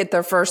Elevate hit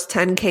their first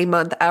 10K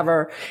month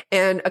ever.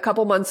 And a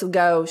couple months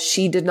ago,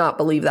 she did not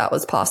believe that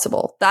was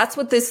possible. That's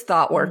what this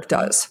thought work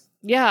does.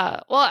 Yeah.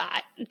 Well,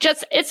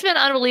 it's been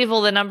unbelievable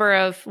the number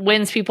of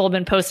wins people have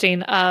been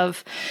posting.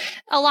 Of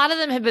a lot of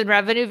them have been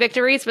revenue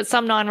victories, but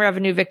some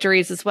non-revenue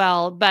victories as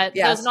well. But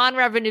those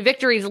non-revenue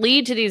victories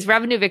lead to these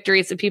revenue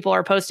victories that people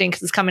are posting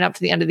because it's coming up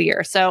to the end of the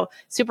year. So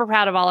super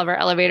proud of all of our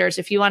elevators.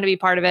 If you want to be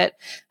part of it,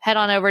 head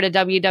on over to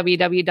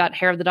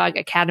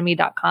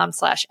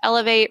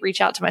www.hairofthedogacademy.com/elevate.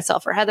 Reach out to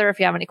myself or Heather if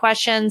you have any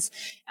questions.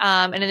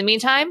 And in the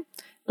meantime,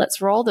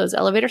 let's roll those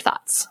elevator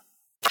thoughts.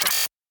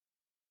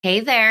 Hey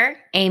there,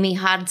 Amy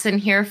Hodson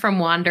here from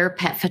Wander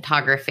Pet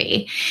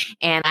Photography,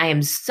 and I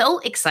am so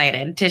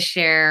excited to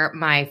share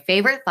my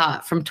favorite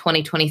thought from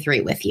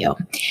 2023 with you.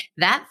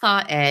 That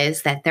thought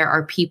is that there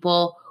are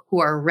people who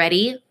are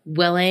ready,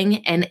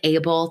 willing, and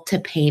able to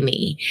pay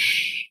me.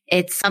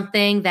 It's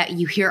something that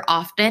you hear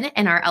often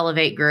in our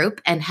Elevate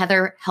group, and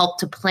Heather helped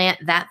to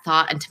plant that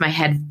thought into my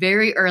head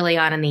very early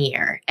on in the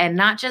year. And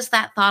not just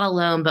that thought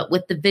alone, but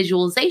with the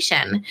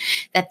visualization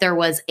that there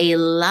was a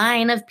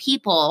line of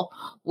people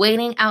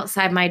waiting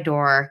outside my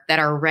door that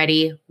are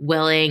ready,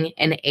 willing,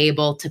 and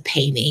able to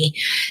pay me.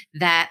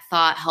 That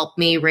thought helped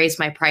me raise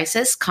my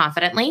prices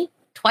confidently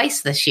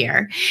twice this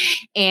year.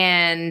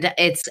 And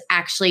it's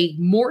actually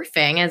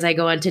morphing as I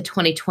go into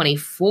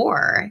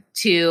 2024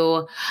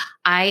 to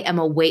I am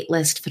a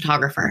waitlist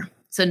photographer.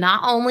 So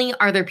not only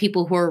are there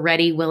people who are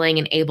ready, willing,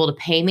 and able to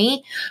pay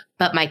me,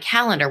 but my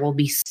calendar will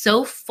be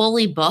so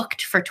fully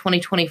booked for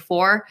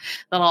 2024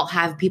 that I'll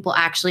have people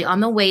actually on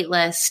the wait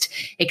list,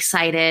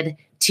 excited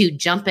to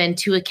jump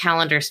into a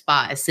calendar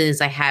spot as soon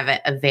as I have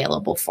it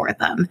available for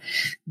them.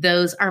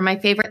 Those are my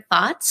favorite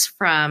thoughts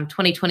from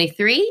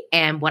 2023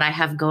 and what I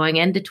have going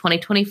into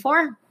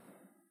 2024.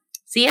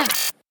 See ya.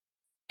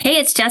 Hey,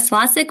 it's Jess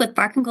Wassick with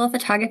Bark and Gold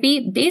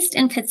Photography based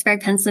in Pittsburgh,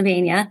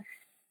 Pennsylvania.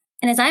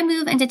 And as I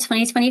move into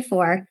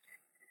 2024,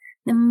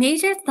 the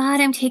major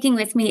thought I'm taking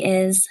with me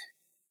is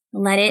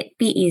let it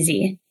be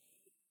easy.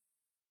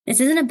 This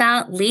isn't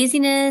about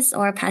laziness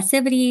or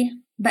passivity,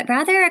 but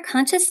rather a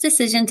conscious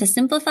decision to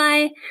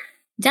simplify,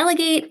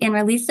 delegate, and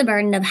release the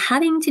burden of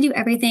having to do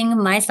everything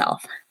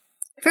myself.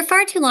 For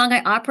far too long,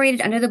 I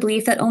operated under the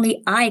belief that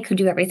only I could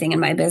do everything in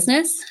my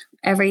business.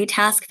 Every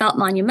task felt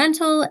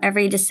monumental.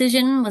 Every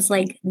decision was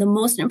like the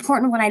most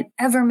important one I'd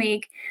ever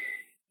make.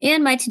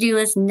 And my to-do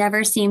list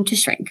never seemed to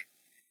shrink.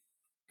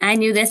 I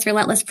knew this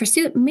relentless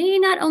pursuit may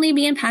not only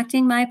be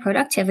impacting my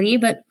productivity,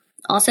 but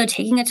also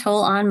taking a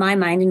toll on my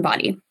mind and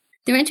body.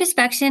 Through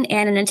introspection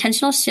and an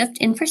intentional shift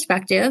in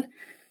perspective,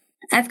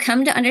 I've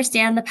come to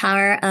understand the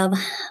power of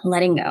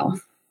letting go.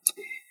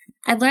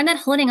 I've learned that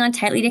holding on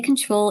tightly to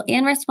control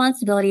and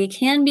responsibility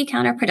can be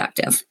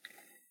counterproductive.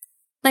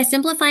 By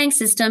simplifying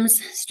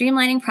systems,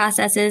 streamlining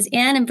processes,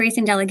 and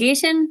embracing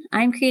delegation,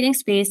 I'm creating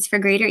space for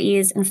greater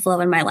ease and flow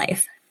in my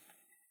life.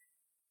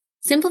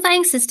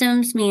 Simplifying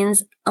systems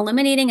means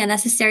eliminating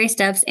unnecessary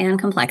steps and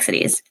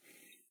complexities.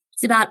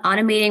 It's about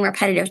automating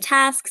repetitive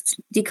tasks,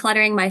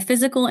 decluttering my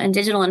physical and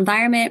digital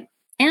environment,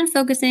 and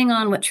focusing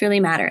on what truly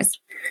matters.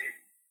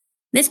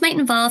 This might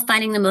involve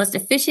finding the most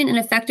efficient and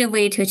effective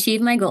way to achieve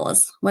my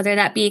goals, whether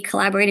that be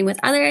collaborating with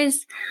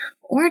others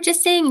or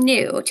just saying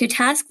no to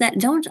tasks that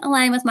don't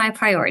align with my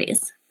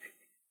priorities.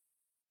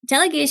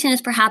 Delegation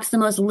is perhaps the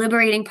most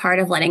liberating part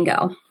of letting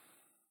go.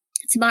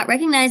 It's about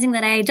recognizing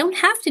that I don't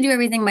have to do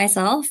everything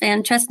myself,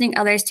 and trusting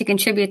others to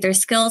contribute their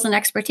skills and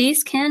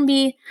expertise can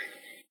be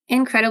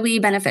incredibly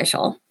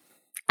beneficial.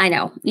 I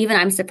know, even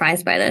I'm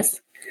surprised by this.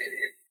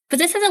 But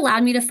this has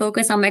allowed me to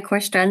focus on my core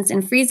strengths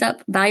and frees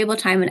up valuable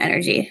time and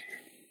energy.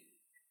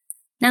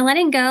 Now,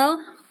 letting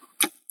go,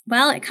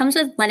 well, it comes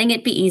with letting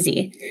it be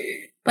easy.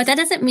 But that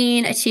doesn't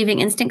mean achieving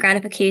instant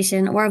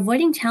gratification or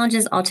avoiding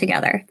challenges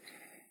altogether.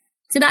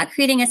 It's about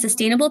creating a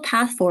sustainable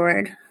path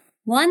forward,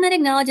 one that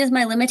acknowledges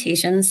my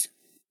limitations.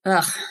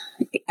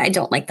 I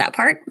don't like that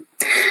part.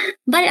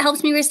 But it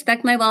helps me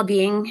respect my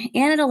well-being,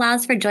 and it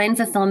allows for joy and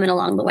fulfillment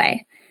along the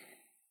way.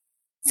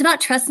 It's about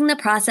trusting the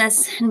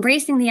process,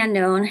 embracing the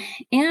unknown,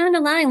 and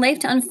allowing life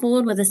to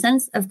unfold with a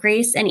sense of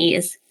grace and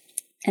ease.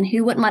 And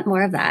who wouldn't want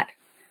more of that?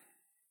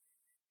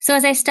 So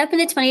as I step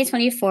into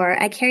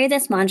 2024, I carry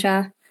this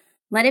mantra,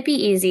 let it be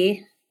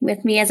easy,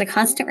 with me as a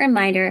constant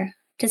reminder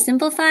to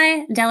simplify,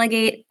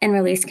 delegate, and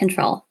release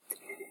control.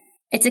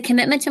 It's a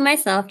commitment to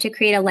myself to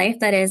create a life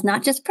that is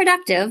not just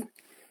productive,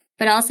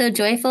 but also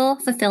joyful,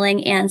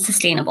 fulfilling, and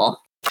sustainable.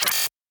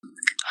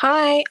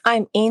 Hi,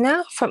 I'm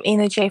Ina from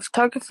Ina J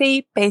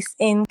Photography, based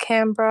in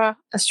Canberra,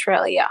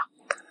 Australia.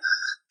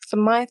 So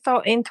my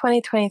thought in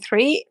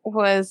 2023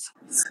 was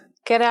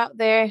get out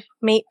there,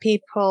 meet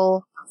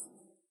people,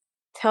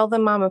 tell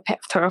them I'm a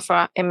pet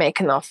photographer, and make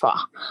an offer.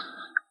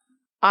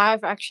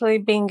 I've actually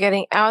been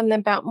getting out and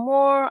about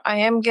more. I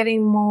am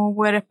getting more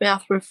word of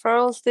mouth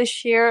referrals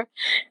this year.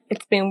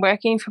 It's been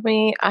working for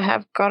me. I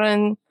have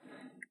gotten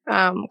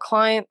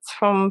clients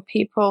from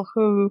people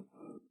who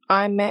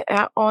I met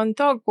out on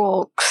dog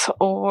walks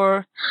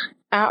or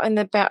out and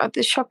about at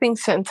the shopping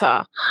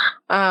centre.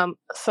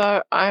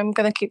 So I'm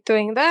going to keep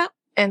doing that.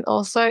 And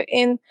also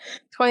in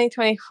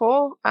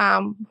 2024,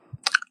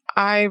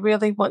 I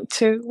really want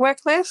to work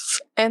less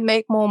and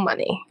make more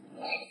money.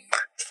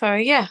 So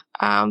yeah,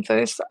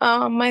 those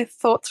are my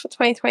thoughts for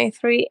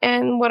 2023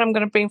 and what I'm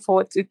going to bring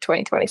forward to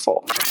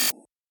 2024.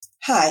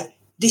 Hi,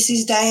 this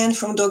is Diane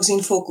from Dogs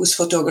in Focus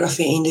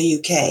Photography in the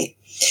UK.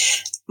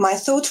 My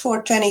thought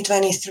for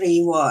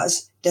 2023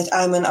 was that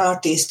I'm an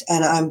artist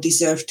and I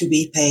deserve to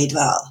be paid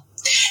well.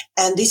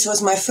 And this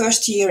was my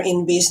first year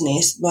in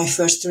business, my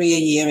first real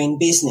year in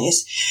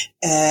business.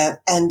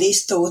 And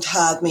this thought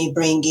helped me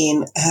bring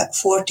in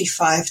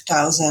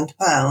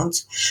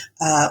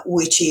 £45,000,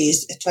 which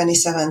is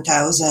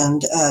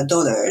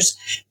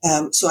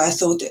 $27,000. So I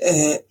thought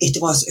it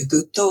was a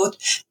good thought.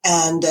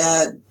 And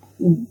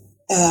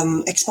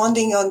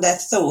expanding on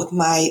that thought,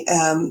 my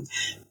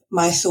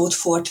thought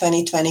for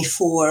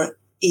 2024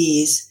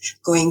 is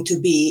going to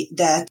be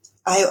that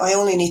I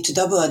only need to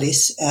double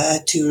this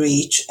to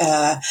reach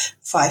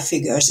 5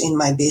 figures in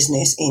my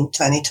business in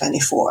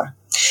 2024.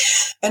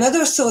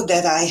 Another thought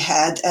that I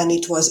had, and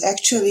it was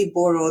actually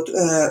borrowed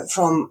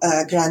from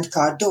Grant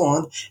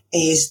Cardone,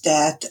 is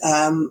that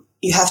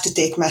you have to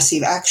take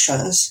massive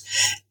actions.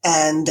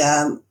 And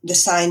the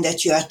sign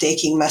that you are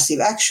taking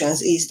massive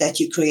actions is that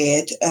you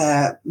create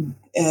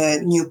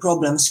new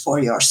problems for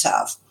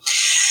yourself.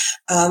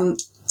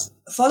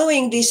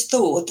 Following this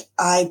thought,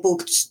 I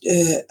booked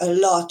a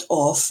lot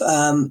of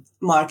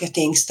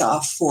marketing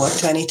stuff for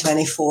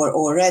 2024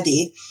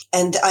 already.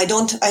 And I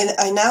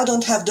now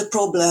don't have the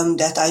problem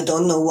that I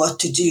don't know what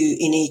to do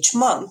in each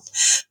month.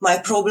 My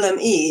problem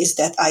is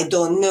that I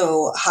don't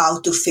know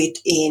how to fit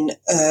in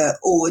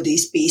all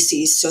these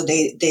pieces so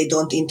they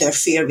don't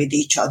interfere with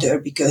each other,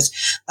 because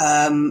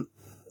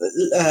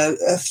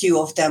a few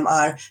of them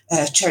are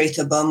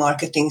charitable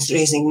marketings,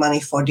 raising money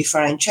for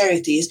different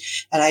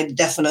charities, and I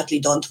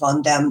definitely don't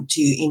want them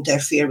to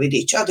interfere with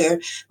each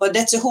other. But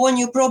that's a whole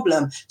new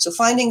problem. So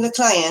finding the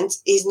clients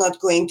is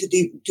not going to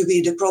be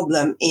the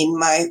problem in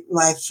my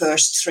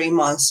first 3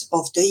 months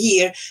of the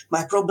year.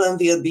 My problem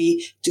will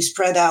be to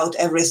spread out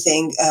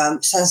everything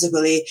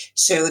sensibly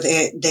so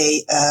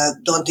they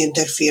don't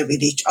interfere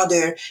with each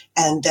other,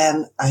 and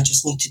then I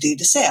just need to do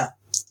the sale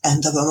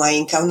and double my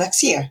income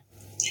next year.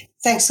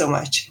 Thanks so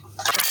much.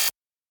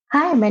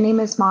 Hi, my name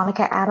is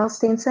Monica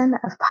Adelsteinson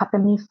of Pup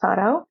and Me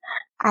Photo.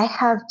 I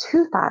have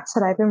 2 thoughts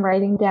that I've been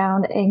writing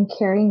down and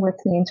carrying with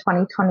me in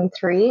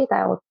 2023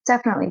 that will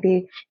definitely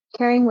be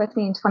carrying with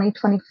me in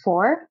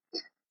 2024.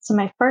 So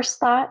my first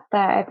thought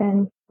that I've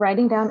been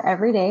writing down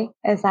every day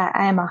is that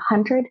I am a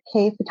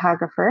 100K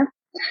photographer,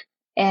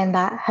 and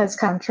that has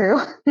come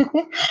true.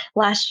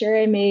 Last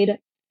year I made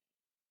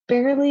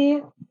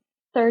barely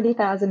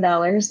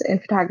 $30,000 in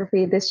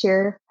photography. This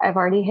year, I've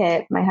already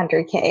hit my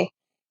 100K.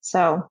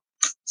 So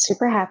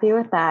super happy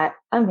with that.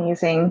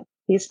 Amazing.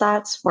 These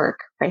thoughts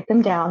work. Write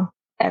them down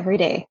every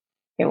day.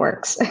 It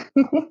works.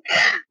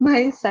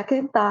 My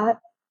second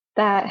thought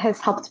that has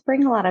helped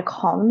bring a lot of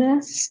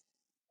calmness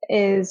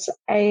is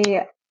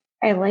I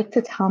like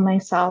to tell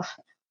myself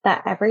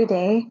that every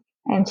day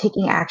I'm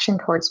taking action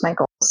towards my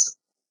goals.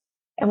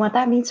 And what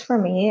that means for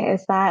me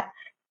is that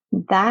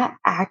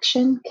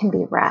action can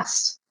be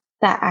rest.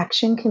 That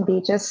action can be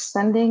just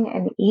sending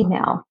an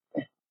email.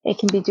 It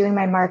can be doing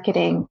my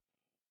marketing.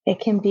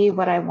 It can be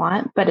what I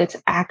want, but it's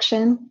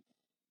action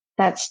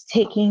that's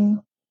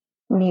taking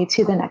me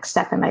to the next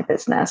step in my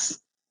business.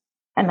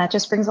 And that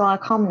just brings a lot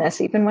of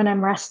calmness. Even when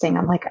I'm resting,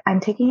 I'm like,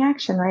 I'm taking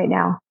action right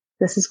now.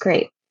 This is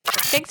great.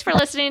 Thanks for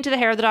listening to the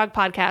Hair of the Dog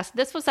podcast.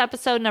 This was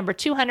episode number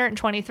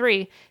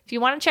 223. If you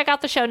want to check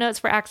out the show notes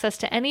for access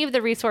to any of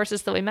the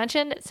resources that we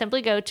mentioned,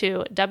 simply go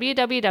to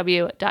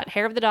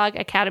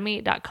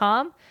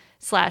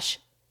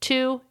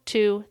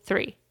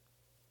www.hairofthedogacademy.com/223.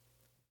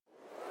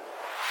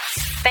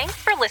 Thanks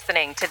for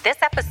listening to this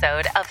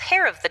episode of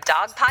Hair of the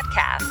Dog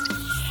podcast.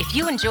 If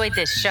you enjoyed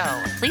this show,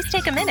 please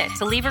take a minute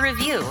to leave a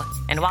review.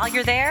 And while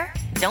you're there,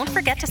 don't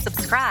forget to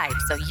subscribe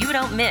so you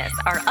don't miss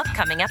our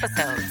upcoming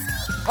episodes.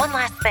 One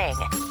last thing,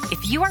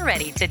 if you are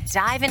ready to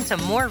dive into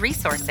more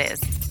resources,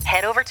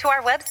 head over to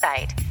our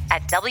website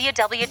at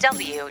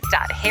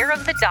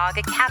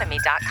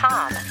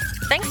www.hairofthedogacademy.com.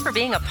 Thanks for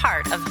being a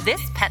part of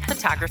this pet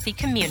photography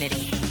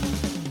community.